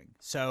you're doing.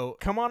 So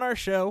come on our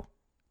show.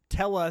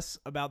 Tell us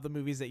about the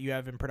movies that you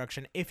have in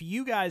production. If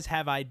you guys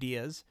have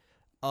ideas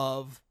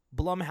of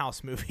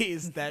Blumhouse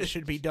movies that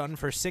should be done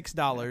for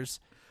 $6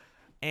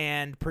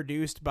 and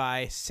produced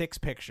by 6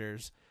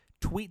 Pictures,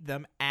 tweet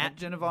them at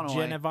Jenna Von Oy.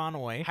 Jenna Von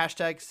Oy.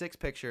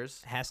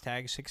 #6pictures.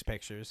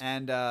 #6pictures.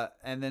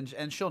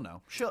 And she'll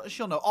know.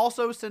 She'll know.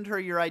 Also, send her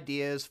your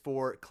ideas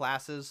for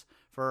classes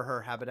for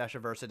her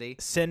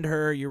Haberdashiversity. Send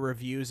her your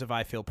reviews of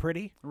I Feel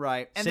Pretty.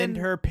 Right. And Send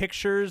then, her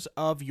pictures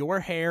of your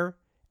hair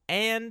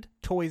and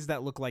toys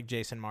that look like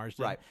Jason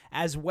Marsden, Right.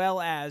 as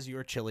well as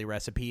your chili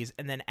recipes,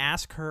 and then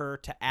ask her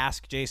to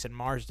ask Jason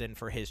Marsden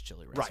for his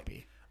chili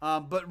recipe.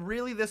 But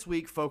really this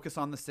week, focus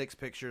on the 6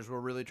 Pictures.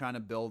 We're really trying to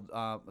build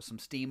some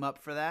steam up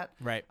for that.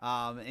 Right.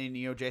 And,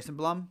 Jason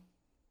Blum,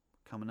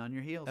 coming on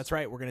your heels. That's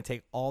right. We're going to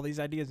take all these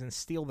ideas and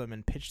steal them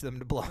and pitch them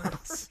to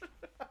Blumhouse.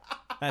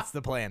 That's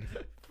the plan.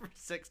 For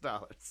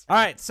 $6. All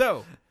right,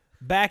 so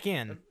back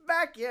in.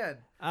 Back in.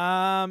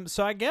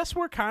 So I guess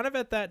we're kind of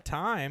at that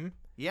time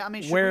Yeah, I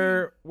mean,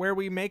 where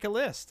we make a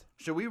list.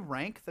 should we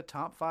rank the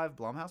top 5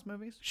 Blumhouse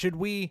movies? Should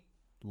we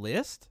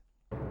list?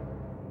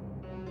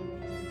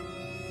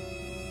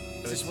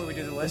 This is where we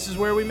do the list. This is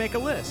where we make a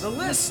list.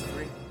 list.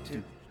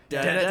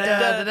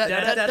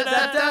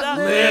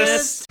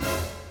 List.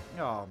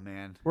 Oh,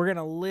 man. We're going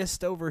to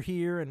list over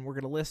here and we're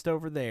going to list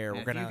over there. And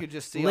We're if going you to could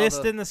just see list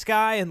all the- in the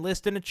sky and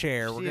list in a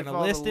chair. See We're if going to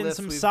all the list in lists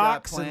some we've got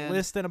socks and planned.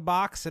 list in a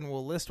box, and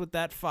we'll list with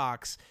that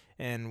fox,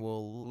 and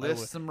we'll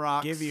List some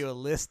rocks. give you a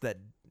list that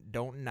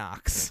don't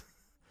knocks.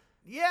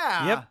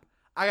 Yeah. Yep.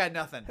 I got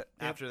nothing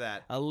after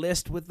that. A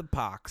list with the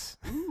pox.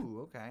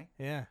 Ooh, okay.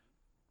 Yeah.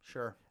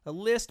 Sure. A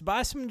list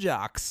by some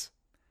jocks.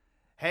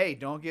 Hey,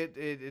 don't get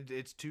it.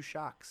 It's 2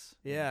 shocks.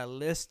 Yeah,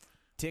 list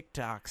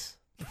TikToks.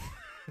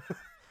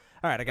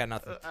 All right, I got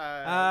nothing. It's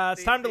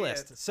the time to end.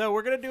 list. So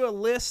we're going to do a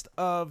list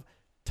of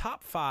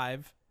top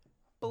 5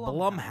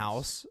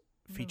 Blumhouse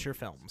feature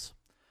films.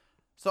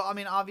 So, I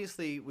mean,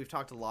 obviously, we've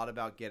talked a lot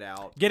about Get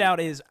Out. Get Out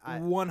is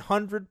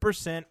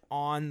 100%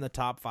 on the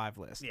top 5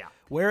 list. Yeah.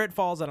 Where it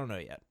falls, I don't know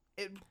yet.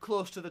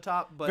 close to the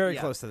top, but Very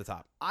yeah. close to the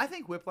top. I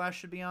think Whiplash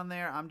should be on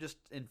there. I'm just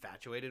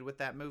infatuated with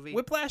that movie.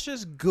 Whiplash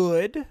is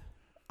good.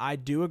 I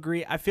do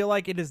agree. I feel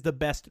like it is the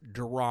best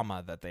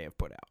drama that they have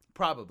put out.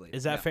 Probably.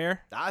 Is that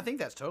fair? I think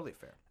that's totally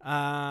fair.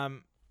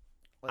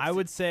 I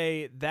would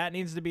say that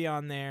needs to be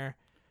on there.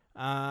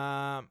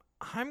 I'm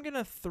going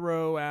to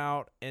throw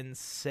out and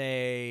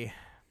say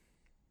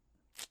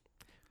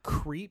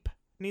Creep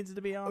needs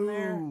to be on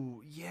there.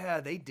 Ooh,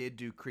 yeah, they did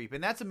do Creep.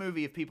 And that's a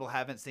movie, if people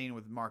haven't seen,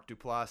 with Mark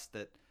Duplass,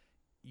 that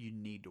you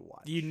need to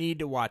watch. You need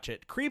to watch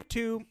it. Creep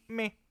 2,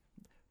 meh.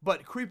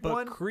 But Creep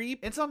 1, Creep,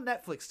 it's on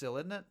Netflix still,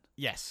 isn't it?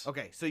 yes.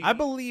 Okay, so I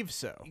believe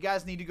so. you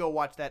guys need to go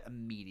watch that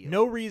immediately.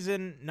 No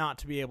reason not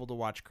to be able to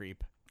watch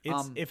Creep.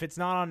 It's if it's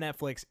not on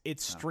Netflix,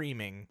 it's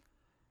streaming.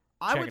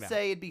 I check would it out.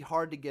 say it'd be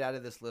hard to get out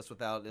of this list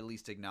without at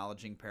least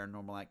acknowledging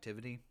Paranormal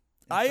Activity.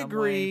 I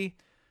agree.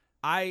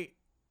 I'm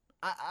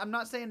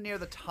not saying near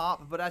the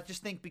top, but I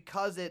just think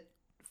because it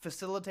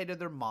facilitated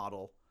their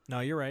model. No,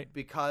 you're right.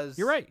 Because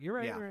You're right. yeah.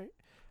 You're right.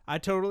 I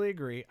totally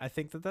agree. I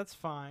think that that's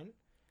fine.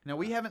 Now,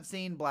 we haven't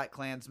seen Black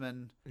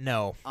Klansman.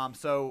 No.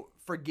 So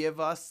forgive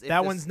us. If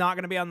That this- one's not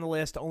going to be on the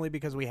list only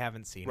because we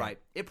haven't seen right.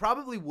 It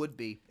probably would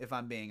be, if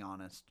I'm being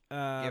honest.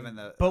 it. Given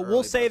the but we'll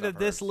early say buzz I've that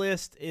this heard.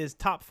 list is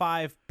top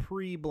 5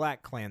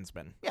 pre-Black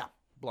Klansman. Yeah,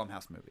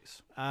 Blumhouse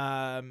movies.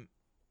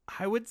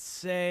 I would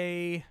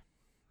say...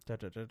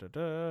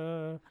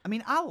 I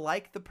mean, I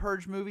like the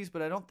Purge movies,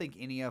 but I don't think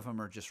any of them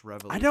are just I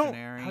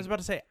revolutionary. was about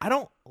to say, I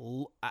don't...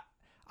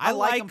 I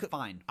like like them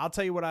fine. I'll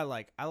tell you what I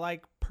like. I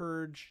like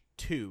Purge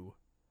 2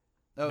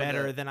 Oh,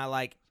 better than I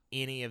like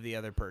any of the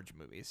other Purge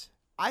movies.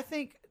 I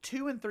think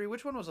 2 and 3.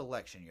 Which one was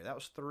election year? That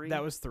was 3.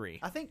 That was 3.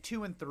 I think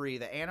 2 and 3,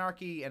 the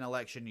Anarchy and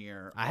election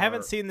year. I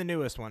haven't seen the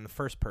newest one, the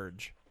first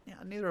Purge. Yeah,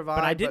 neither have I.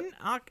 But I didn't.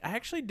 I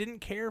actually didn't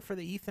care for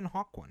the Ethan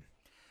Hawke one.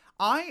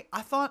 I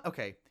thought,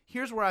 okay,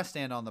 here's where I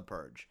stand on the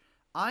Purge.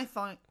 I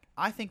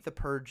think the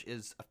Purge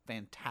is a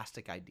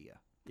fantastic idea.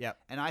 Yep.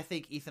 And I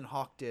think Ethan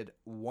Hawke did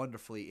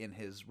wonderfully in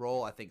his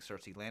role. I think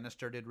Cersei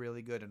Lannister did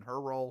really good in her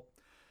role.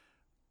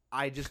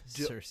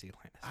 Cersei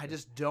Lannister. I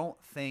just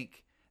don't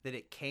think that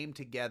it came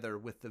together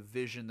with the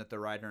vision that the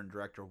writer and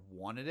director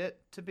wanted it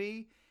to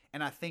be.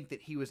 And I think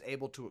that he was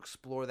able to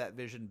explore that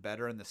vision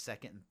better in the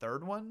second and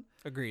third one.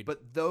 Agreed.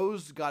 But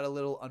those got a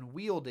little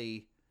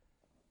unwieldy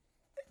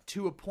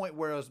to a point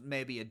where it was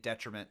maybe a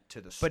detriment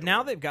to the story. But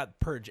now they've got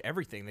Purge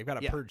everything. They've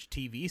got a Purge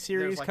TV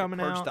series There's like coming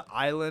a Purge out. the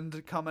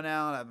Island coming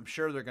out. I'm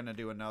sure they're going to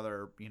do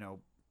another,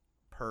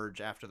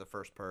 Purge after the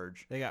first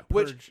Purge. They got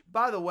Purge. Which,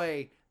 by the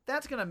way,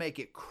 that's going to make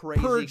it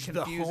crazy Purge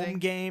confusing. the home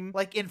game.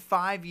 Like in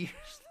 5 years,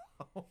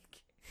 the home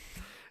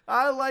game.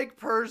 I like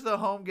Purge the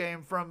home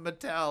game from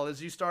Mattel.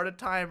 As you start a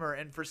timer,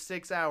 and for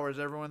 6 hours,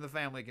 everyone in the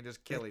family can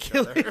just kill each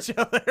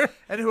other.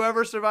 And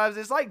whoever survives,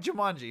 it's like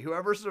Jumanji.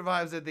 Whoever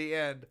survives at the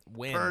end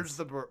Wins.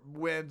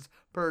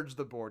 Purge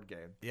the board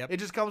game. Yep. It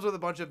just comes with a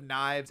bunch of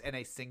knives and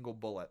a single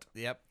bullet.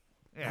 Yep.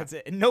 Yeah. That's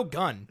it. And no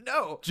gun.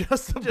 No,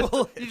 Just a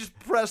bullet. You just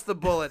press the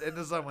bullet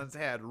into someone's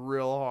head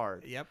real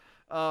hard. Yep.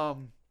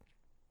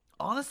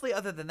 Honestly,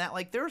 other than that,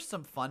 like, there are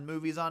some fun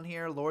movies on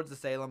here. Lords of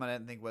Salem, I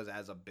didn't think was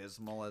as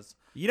abysmal as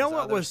You know as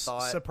what others was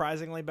thought.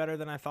 surprisingly better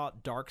than I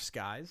thought? Dark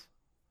Skies.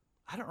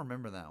 I don't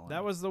remember that one.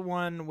 That was the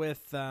one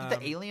with Is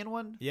that the alien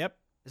one? Yep.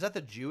 Is that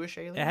the Jewish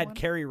alien? It had one?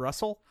 Carrie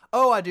Russell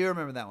Oh, I do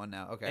remember that one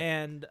now. Okay.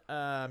 and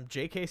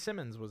J.K.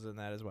 Simmons was in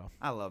that as well.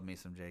 I love me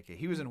some J.K.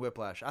 He was in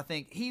Whiplash. I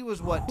think he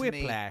was what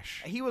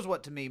Whiplash. To me. He was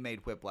what to me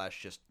made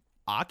Whiplash just.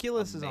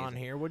 Oculus is on Amazing.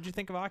 here. What'd you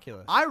think of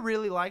Oculus? I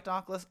really liked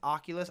Oculus.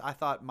 I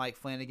thought Mike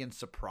Flanagan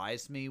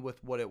surprised me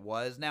with what it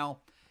was. Now,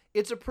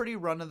 it's a pretty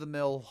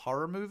run-of-the-mill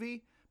horror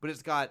movie, but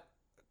it's got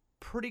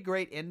pretty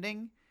great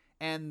ending,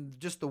 and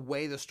just the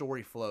way the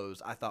story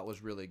flows, I thought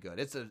was really good.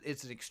 It's an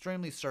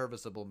extremely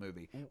serviceable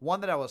movie.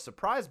 One that I was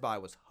surprised by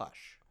was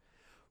Hush.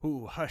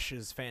 Ooh, Hush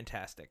is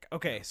fantastic.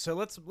 Okay, so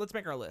let's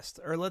make our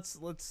list, or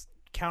let's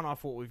count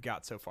off what we've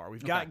got so far.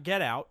 We've got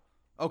Get Out.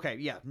 Okay,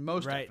 yeah,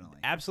 most Right, definitely.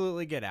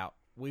 absolutely Get Out.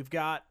 We've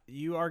got,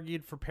 you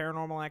argued for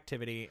Paranormal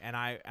Activity, and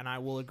I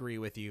will agree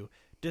with you.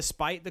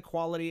 Despite the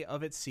quality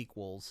of its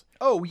sequels,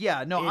 Oh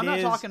yeah, no, I'm not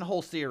is- talking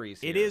whole series.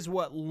 it here. is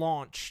what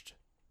launched.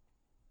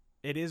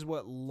 It is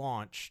what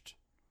launched.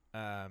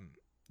 the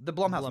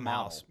Blumhouse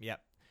model. Yep.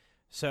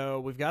 So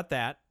we've got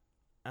that.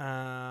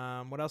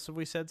 What else have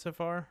we said so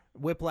far?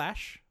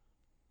 Whiplash.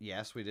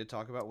 Yes, we did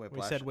talk about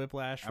Whiplash. We said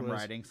Whiplash. I'm was,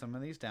 writing some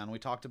of these down. We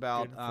talked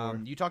about Good for-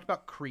 you talked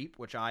about Creep,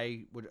 which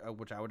I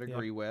would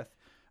agree with.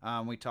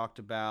 We talked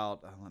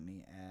about let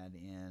me add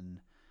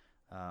in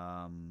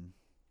oh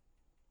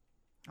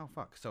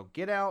fuck. So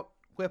Get Out,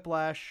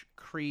 Whiplash,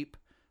 Creep,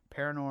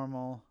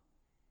 Paranormal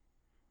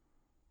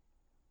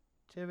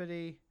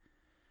Activity.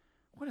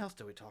 What else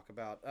did we talk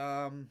about?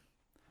 I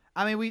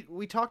mean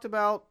we talked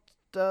about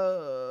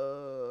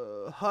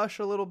Hush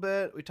a little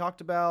bit. We talked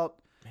about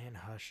Man,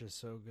 Hush is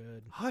so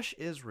good. Hush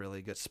is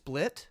really good.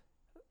 Split.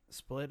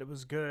 Split, it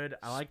was good.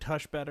 I liked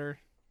Hush better.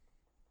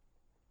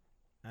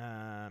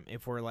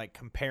 If we're like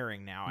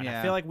comparing now, and I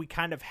Yeah. feel like we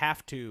kind of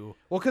have to.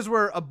 Well, because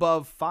we're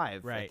above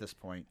 5 Right. at this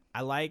point.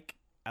 I liked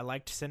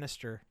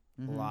Sinister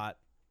a lot.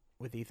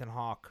 with Ethan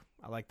Hawke.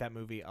 I like that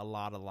movie a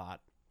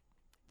lot.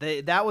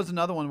 That was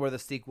another one where the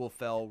sequel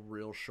fell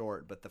real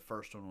short, but the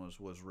first one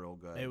was real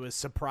good. It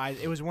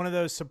was one of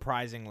those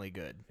surprisingly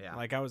good. Yeah.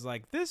 Like I was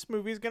like, this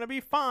movie's gonna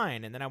be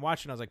fine, and then I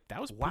watched it and I was like, that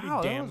was pretty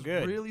wow, damn that was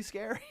good. really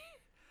scary.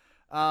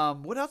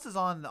 What else is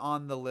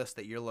on the list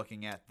that you're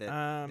looking at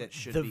that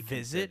should The be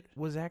Visit considered?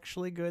 was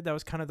actually good. That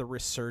was kind of the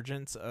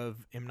resurgence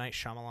of M. Night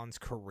Shyamalan's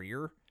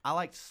career. I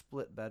liked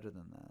Split better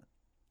than that.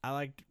 I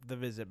liked The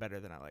Visit better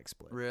than I liked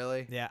Split.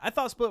 Really? Yeah, I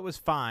thought Split was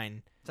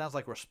fine. Sounds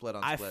like we're split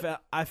on Split.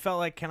 I felt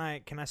like can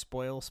I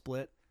spoil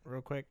Split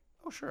real quick?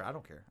 Oh sure, I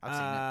don't care.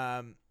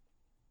 I've seen it.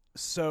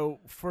 So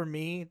for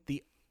me,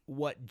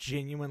 what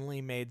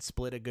genuinely made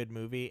Split a good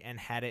movie, and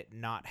had it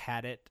not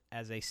had it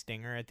as a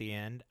stinger at the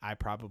end, I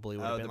probably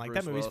would have been the like,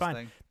 Bruce that movie's Willis fine.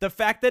 thing? The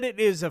fact that it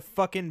is a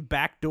fucking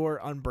backdoor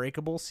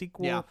Unbreakable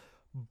sequel Yeah.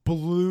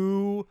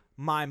 blew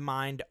my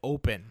mind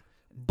open.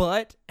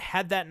 But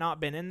had that not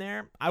been in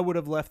there, I would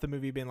have left the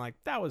movie being like,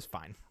 that was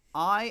fine.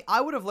 I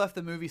would have left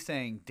the movie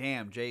saying,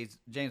 "Damn, James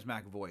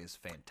McAvoy is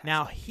fantastic."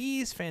 Now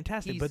he's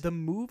fantastic, but the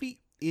movie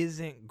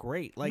isn't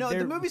great. Like, No,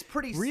 the movie's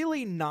pretty.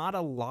 Really, not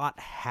a lot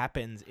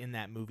happens in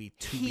that movie.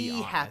 To be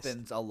honest,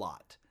 happens a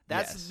lot.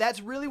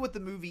 That's really what the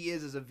movie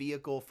is a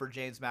vehicle for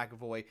James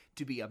McAvoy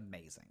to be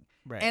amazing.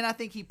 Right. And I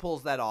think he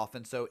pulls that off,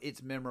 and so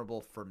it's memorable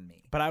for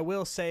me. But I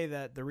will say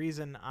that the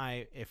reason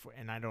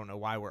and I don't know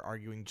why we're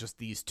arguing just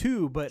these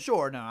two, but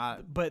Sure,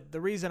 no. But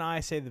the reason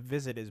I say The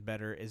Visit is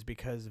better is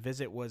because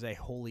Visit was a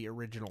wholly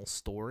original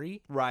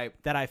story. Right.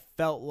 That I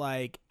felt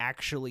like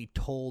actually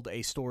told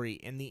a story.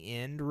 In the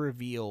end,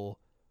 reveal,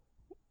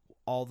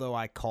 although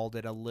I called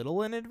it a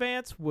little in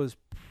advance, was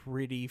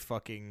pretty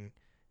fucking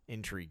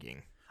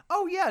intriguing.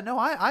 Oh yeah, no,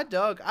 I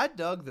dug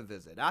The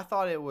Visit. I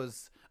thought it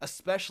was,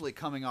 especially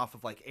coming off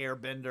of like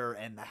Airbender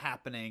and The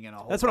Happening and a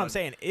whole. That's what I'm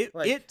saying.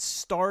 Like, it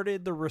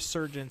started the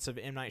resurgence of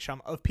M. Night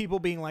Shyamalan, of people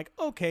being like,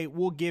 okay,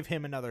 we'll give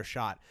him another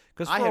shot.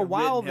 Because for a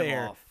while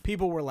there,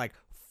 people were like,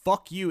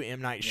 fuck you,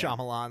 M. Night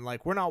Shyamalan.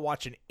 Like, we're not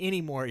watching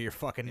any more of your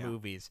fucking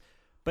movies.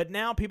 But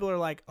now people are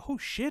like, oh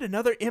shit,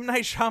 another M.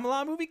 Night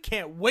Shyamalan movie?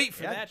 Can't wait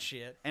for that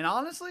shit. And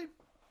honestly,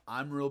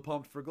 I'm real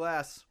pumped for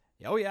Glass.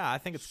 Oh yeah, I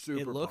think it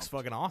pumped. looks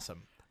fucking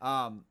awesome.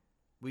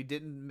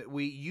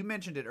 You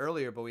mentioned it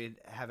earlier, but we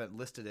haven't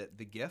listed it.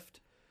 The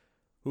Gift.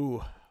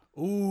 Ooh,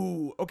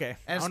 okay.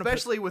 And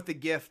especially with The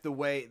Gift, the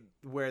way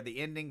where the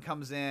ending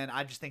comes in,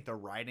 I just think the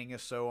writing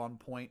is so on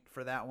point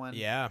for that one.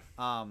 Yeah.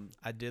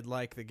 I did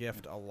like The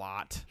Gift a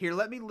lot. Here,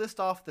 let me list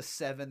off the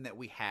 7 that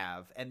we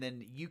have, and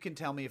then you can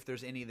tell me if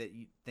there's any that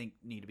you think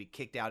need to be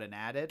kicked out and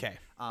added. Okay.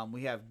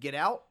 We have Get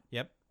Out.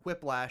 Yep.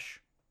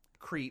 Whiplash,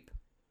 Creep,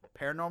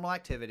 Paranormal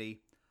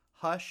Activity,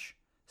 Hush,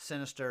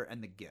 Sinister,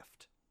 and The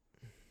Gift.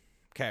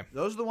 Okay.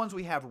 Those are the ones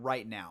we have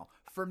right now.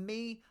 For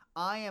me,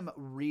 I am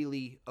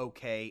really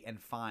okay and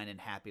fine and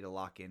happy to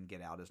lock in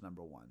Get Out as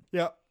number 1.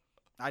 Yeah.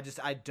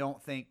 I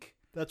don't think.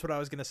 That's what I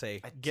was going to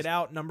say. Get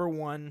Out, number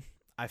 1.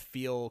 I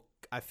feel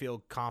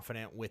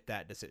confident with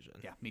that decision.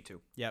 Yeah, me too.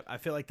 Yeah, I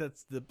feel like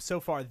that's so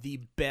far the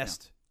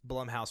best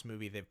Blumhouse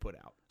movie they've put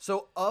out.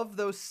 So of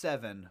those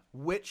 7,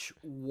 which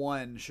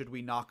one should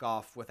we knock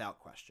off without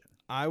question?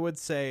 I would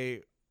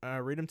say,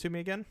 read them to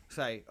me again.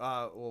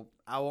 Well,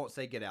 I won't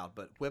say Get Out,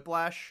 but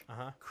Whiplash,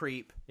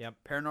 Creep,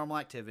 Paranormal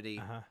Activity,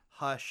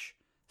 Hush,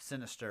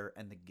 Sinister,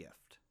 and The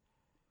Gift.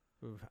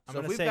 I'm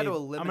going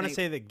to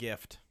say The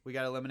Gift. We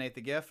got to eliminate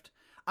The Gift.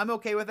 I'm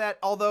okay with that.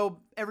 Although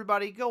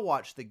everybody go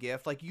watch The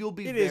Gift. Like, you'll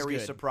be very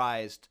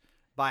surprised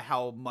by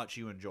how much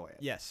you enjoy it.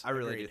 Yes, I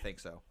really do think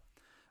so.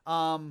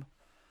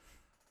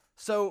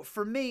 So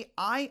for me,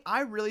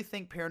 I really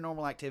think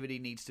Paranormal Activity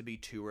needs to be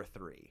 2 or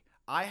 3.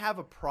 I have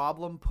a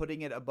problem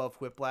putting it above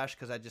Whiplash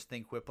because I just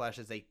think Whiplash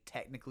is a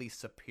technically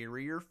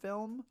superior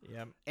film.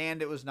 Yep.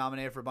 And it was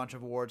nominated for a bunch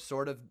of awards.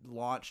 Sort of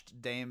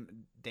launched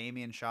Damien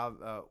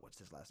Chazelle. What's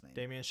his last name?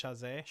 Damien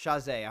Chazelle.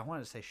 Chazelle. I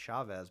wanted to say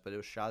Chavez, but it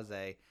was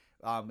Chazelle.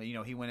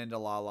 He went into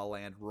La La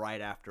Land right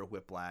after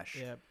Whiplash.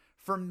 Yep.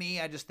 For me,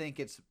 I just think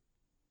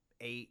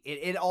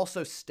it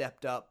also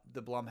stepped up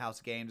the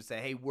Blumhouse game to say,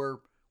 hey, we're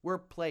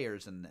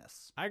players in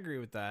this. I agree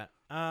with that.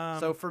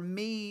 So for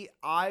me,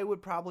 I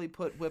would probably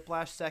put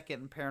Whiplash 2nd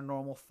and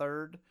Paranormal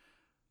 3rd.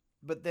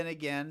 But then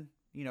again,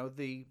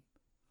 the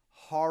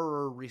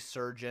horror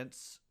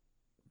resurgence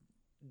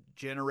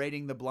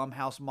generating the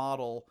Blumhouse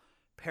model,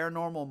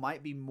 Paranormal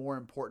might be more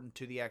important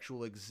to the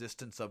actual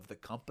existence of the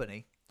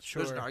company.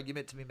 Sure. There's an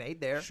argument to be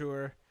made there.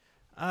 Sure.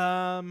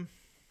 I'd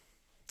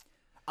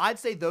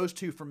say those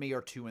 2 for me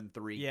are 2 and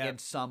 3 in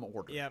some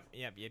order. Yep.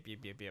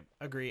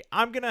 Agree.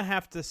 I'm going to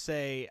have to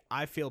say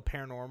I feel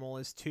Paranormal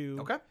is 2.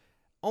 Okay.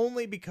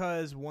 Only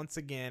because, once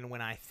again, when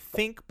I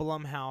think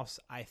Blumhouse,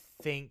 I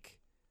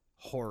think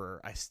horror.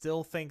 I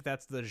still think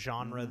that's the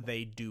genre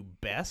they do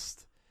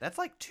best. That's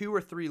like 2 or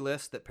 3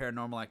 lists that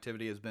Paranormal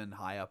Activity has been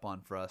high up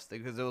on for us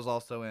because it was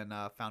also in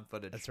found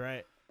footage. That's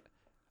right.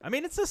 I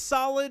mean, it's a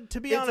solid,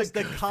 to be honest,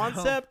 the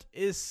concept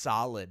is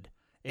solid.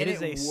 It And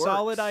is a works.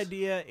 solid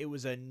idea. It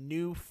was a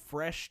new,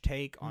 fresh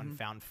take on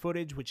found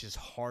footage, which is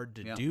hard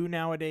to do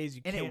nowadays.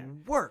 You And can't.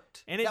 it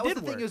worked. And it that did was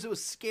the thing work. is it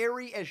was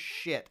scary as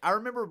shit. I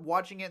remember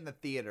watching it in the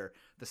theater.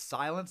 The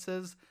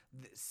silences,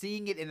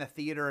 seeing it in a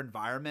theater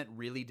environment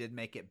really did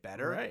make it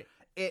better. Right.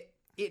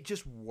 It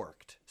just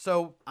worked.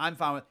 So I'm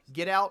fine with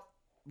Get Out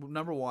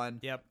number 1.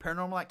 Yep.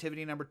 Paranormal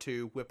Activity number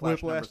 2.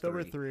 Whiplash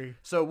number 3.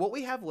 So what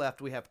we have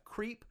left, we have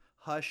Creep,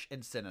 Hush,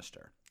 and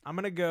Sinister. I'm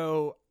gonna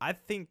go. I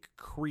think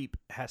Creep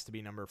has to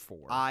be number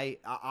 4.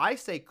 I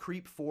say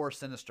Creep 4,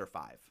 Sinister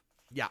 5.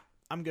 Yeah,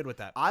 I'm good with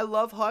that. I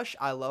love Hush.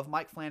 I love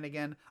Mike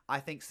Flanagan. I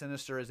think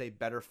Sinister is a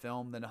better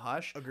film than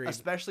Hush. Agreed.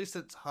 Especially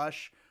since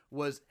Hush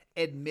was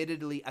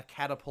admittedly a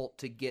catapult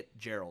to get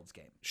Gerald's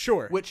Game.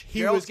 Sure. Which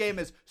Gerald's Game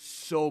is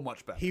so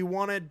much better. He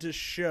wanted to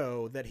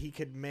show that he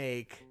could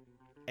make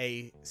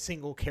a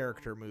single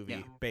character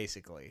movie,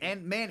 basically.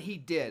 And man, he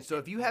did. So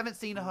if you haven't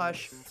seen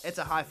Hush, it's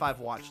a high five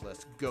watch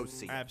list. Go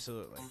see it.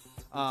 Absolutely.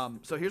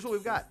 So here's what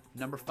we've got.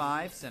 Number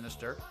 5,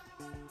 Sinister.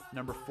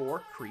 Number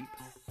 4, Creep.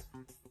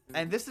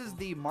 And this is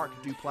the Mark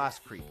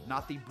Duplass Creep,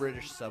 not the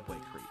British subway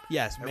creep.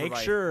 Yes, make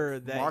Everybody, sure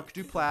that Mark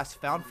Duplass,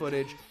 found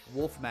footage,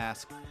 Wolf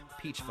Mask,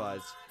 Peach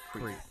Fuzz,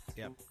 Creep.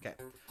 Yep. Okay.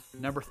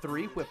 Number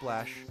 3,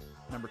 Whiplash.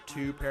 Number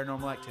 2,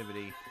 Paranormal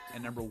Activity.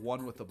 And number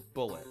 1 with a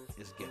bullet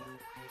is Get Out.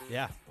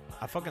 Yeah,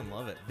 I fucking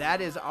love it.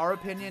 That is our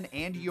opinion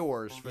and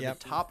yours for Yep.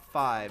 the top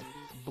 5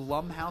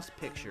 Blumhouse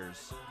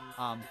pictures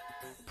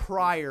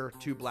prior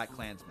to Black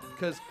Klansman.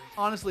 Because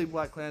honestly,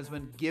 Black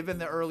Klansman, given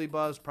the early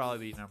buzz,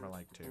 probably be number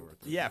like 2 or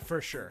 3. Yeah,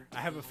 for sure. I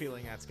have a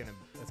feeling that's gonna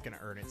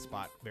earn its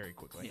spot very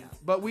quickly. Yeah,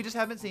 but we just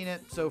haven't seen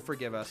it, so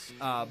forgive us.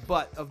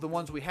 But of the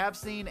ones we have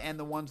seen and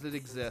the ones that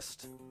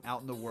exist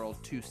out in the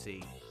world to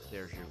see,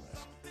 there's your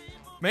list.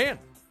 Man,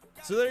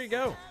 so there you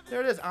go.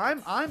 There it is.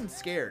 I'm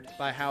scared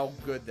by how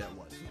good that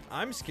was.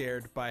 I'm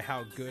scared by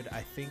how good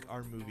I think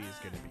our movie is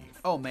gonna be.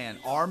 Oh man,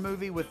 our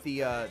movie with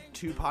the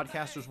 2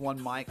 podcasters,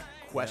 1 mic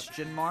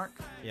question mark.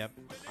 Yep.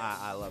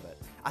 I love it.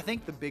 I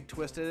think the big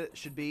twist of it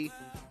should be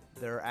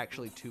there are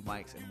actually 2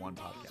 mics and 1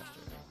 podcaster.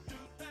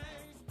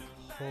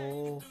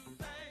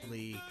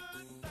 Holy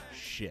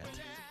shit.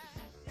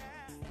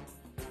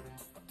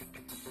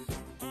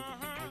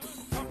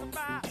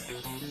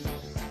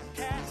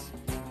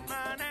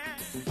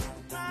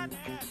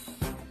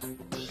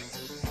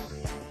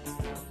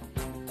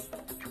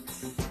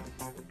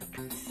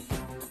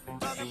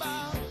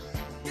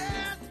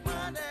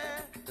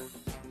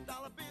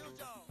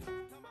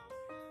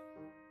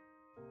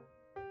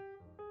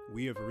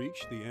 We have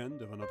reached the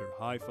end of another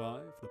High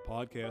Five, the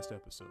podcast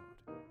episode.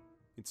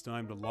 It's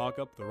time to lock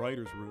up the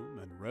writer's room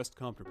and rest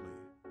comfortably,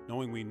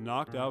 knowing we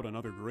knocked out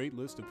another great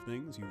list of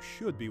things you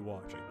should be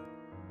watching.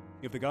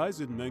 If the guys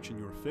didn't mention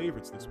your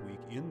favorites this week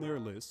in their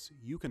lists,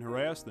 you can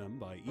harass them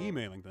by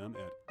emailing them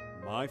at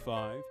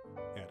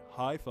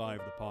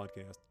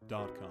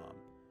my5@highfivethepodcast.com.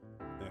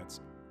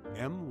 That's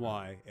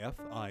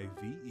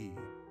MYFIVE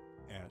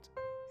at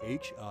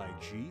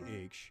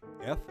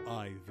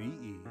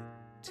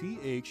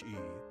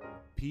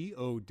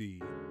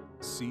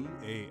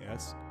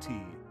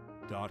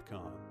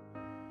HIGHFIVETHEPODCAST.com.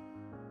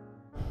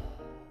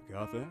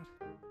 Got that?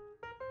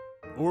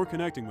 Or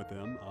connecting with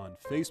them on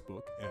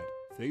Facebook at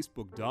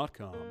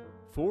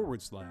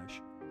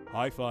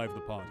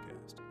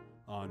facebook.com/High5thepodcast,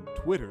 on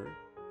Twitter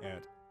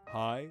at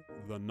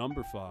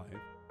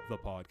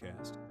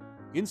High5thepodcast,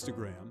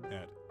 Instagram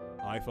at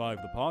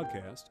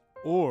High5thepodcast,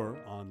 or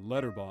on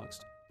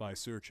Letterboxd by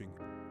searching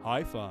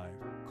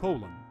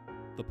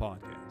High5:the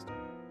podcast.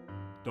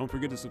 Don't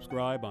forget to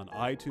subscribe on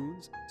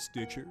iTunes,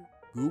 Stitcher,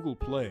 Google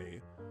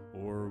Play,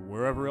 or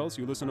wherever else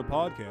you listen to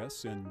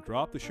podcasts, and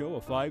drop the show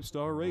a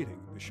 5-star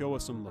rating to show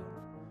us some love.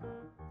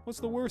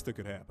 What's the worst that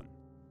could happen?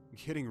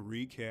 Getting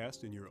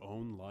recast in your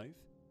own life?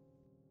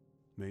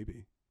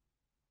 Maybe.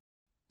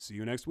 See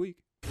you next week.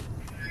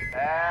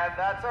 And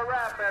that's a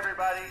wrap,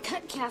 everybody.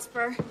 Cut,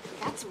 Casper.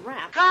 That's a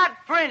wrap. Cut!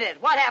 Print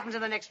it! What happens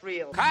in the next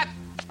reel? Cut!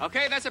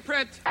 Okay, that's a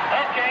print.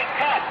 Okay,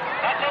 cut.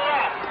 That's a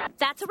wrap.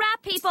 That's a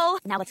wrap, people.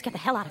 Now let's get the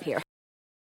hell out of here.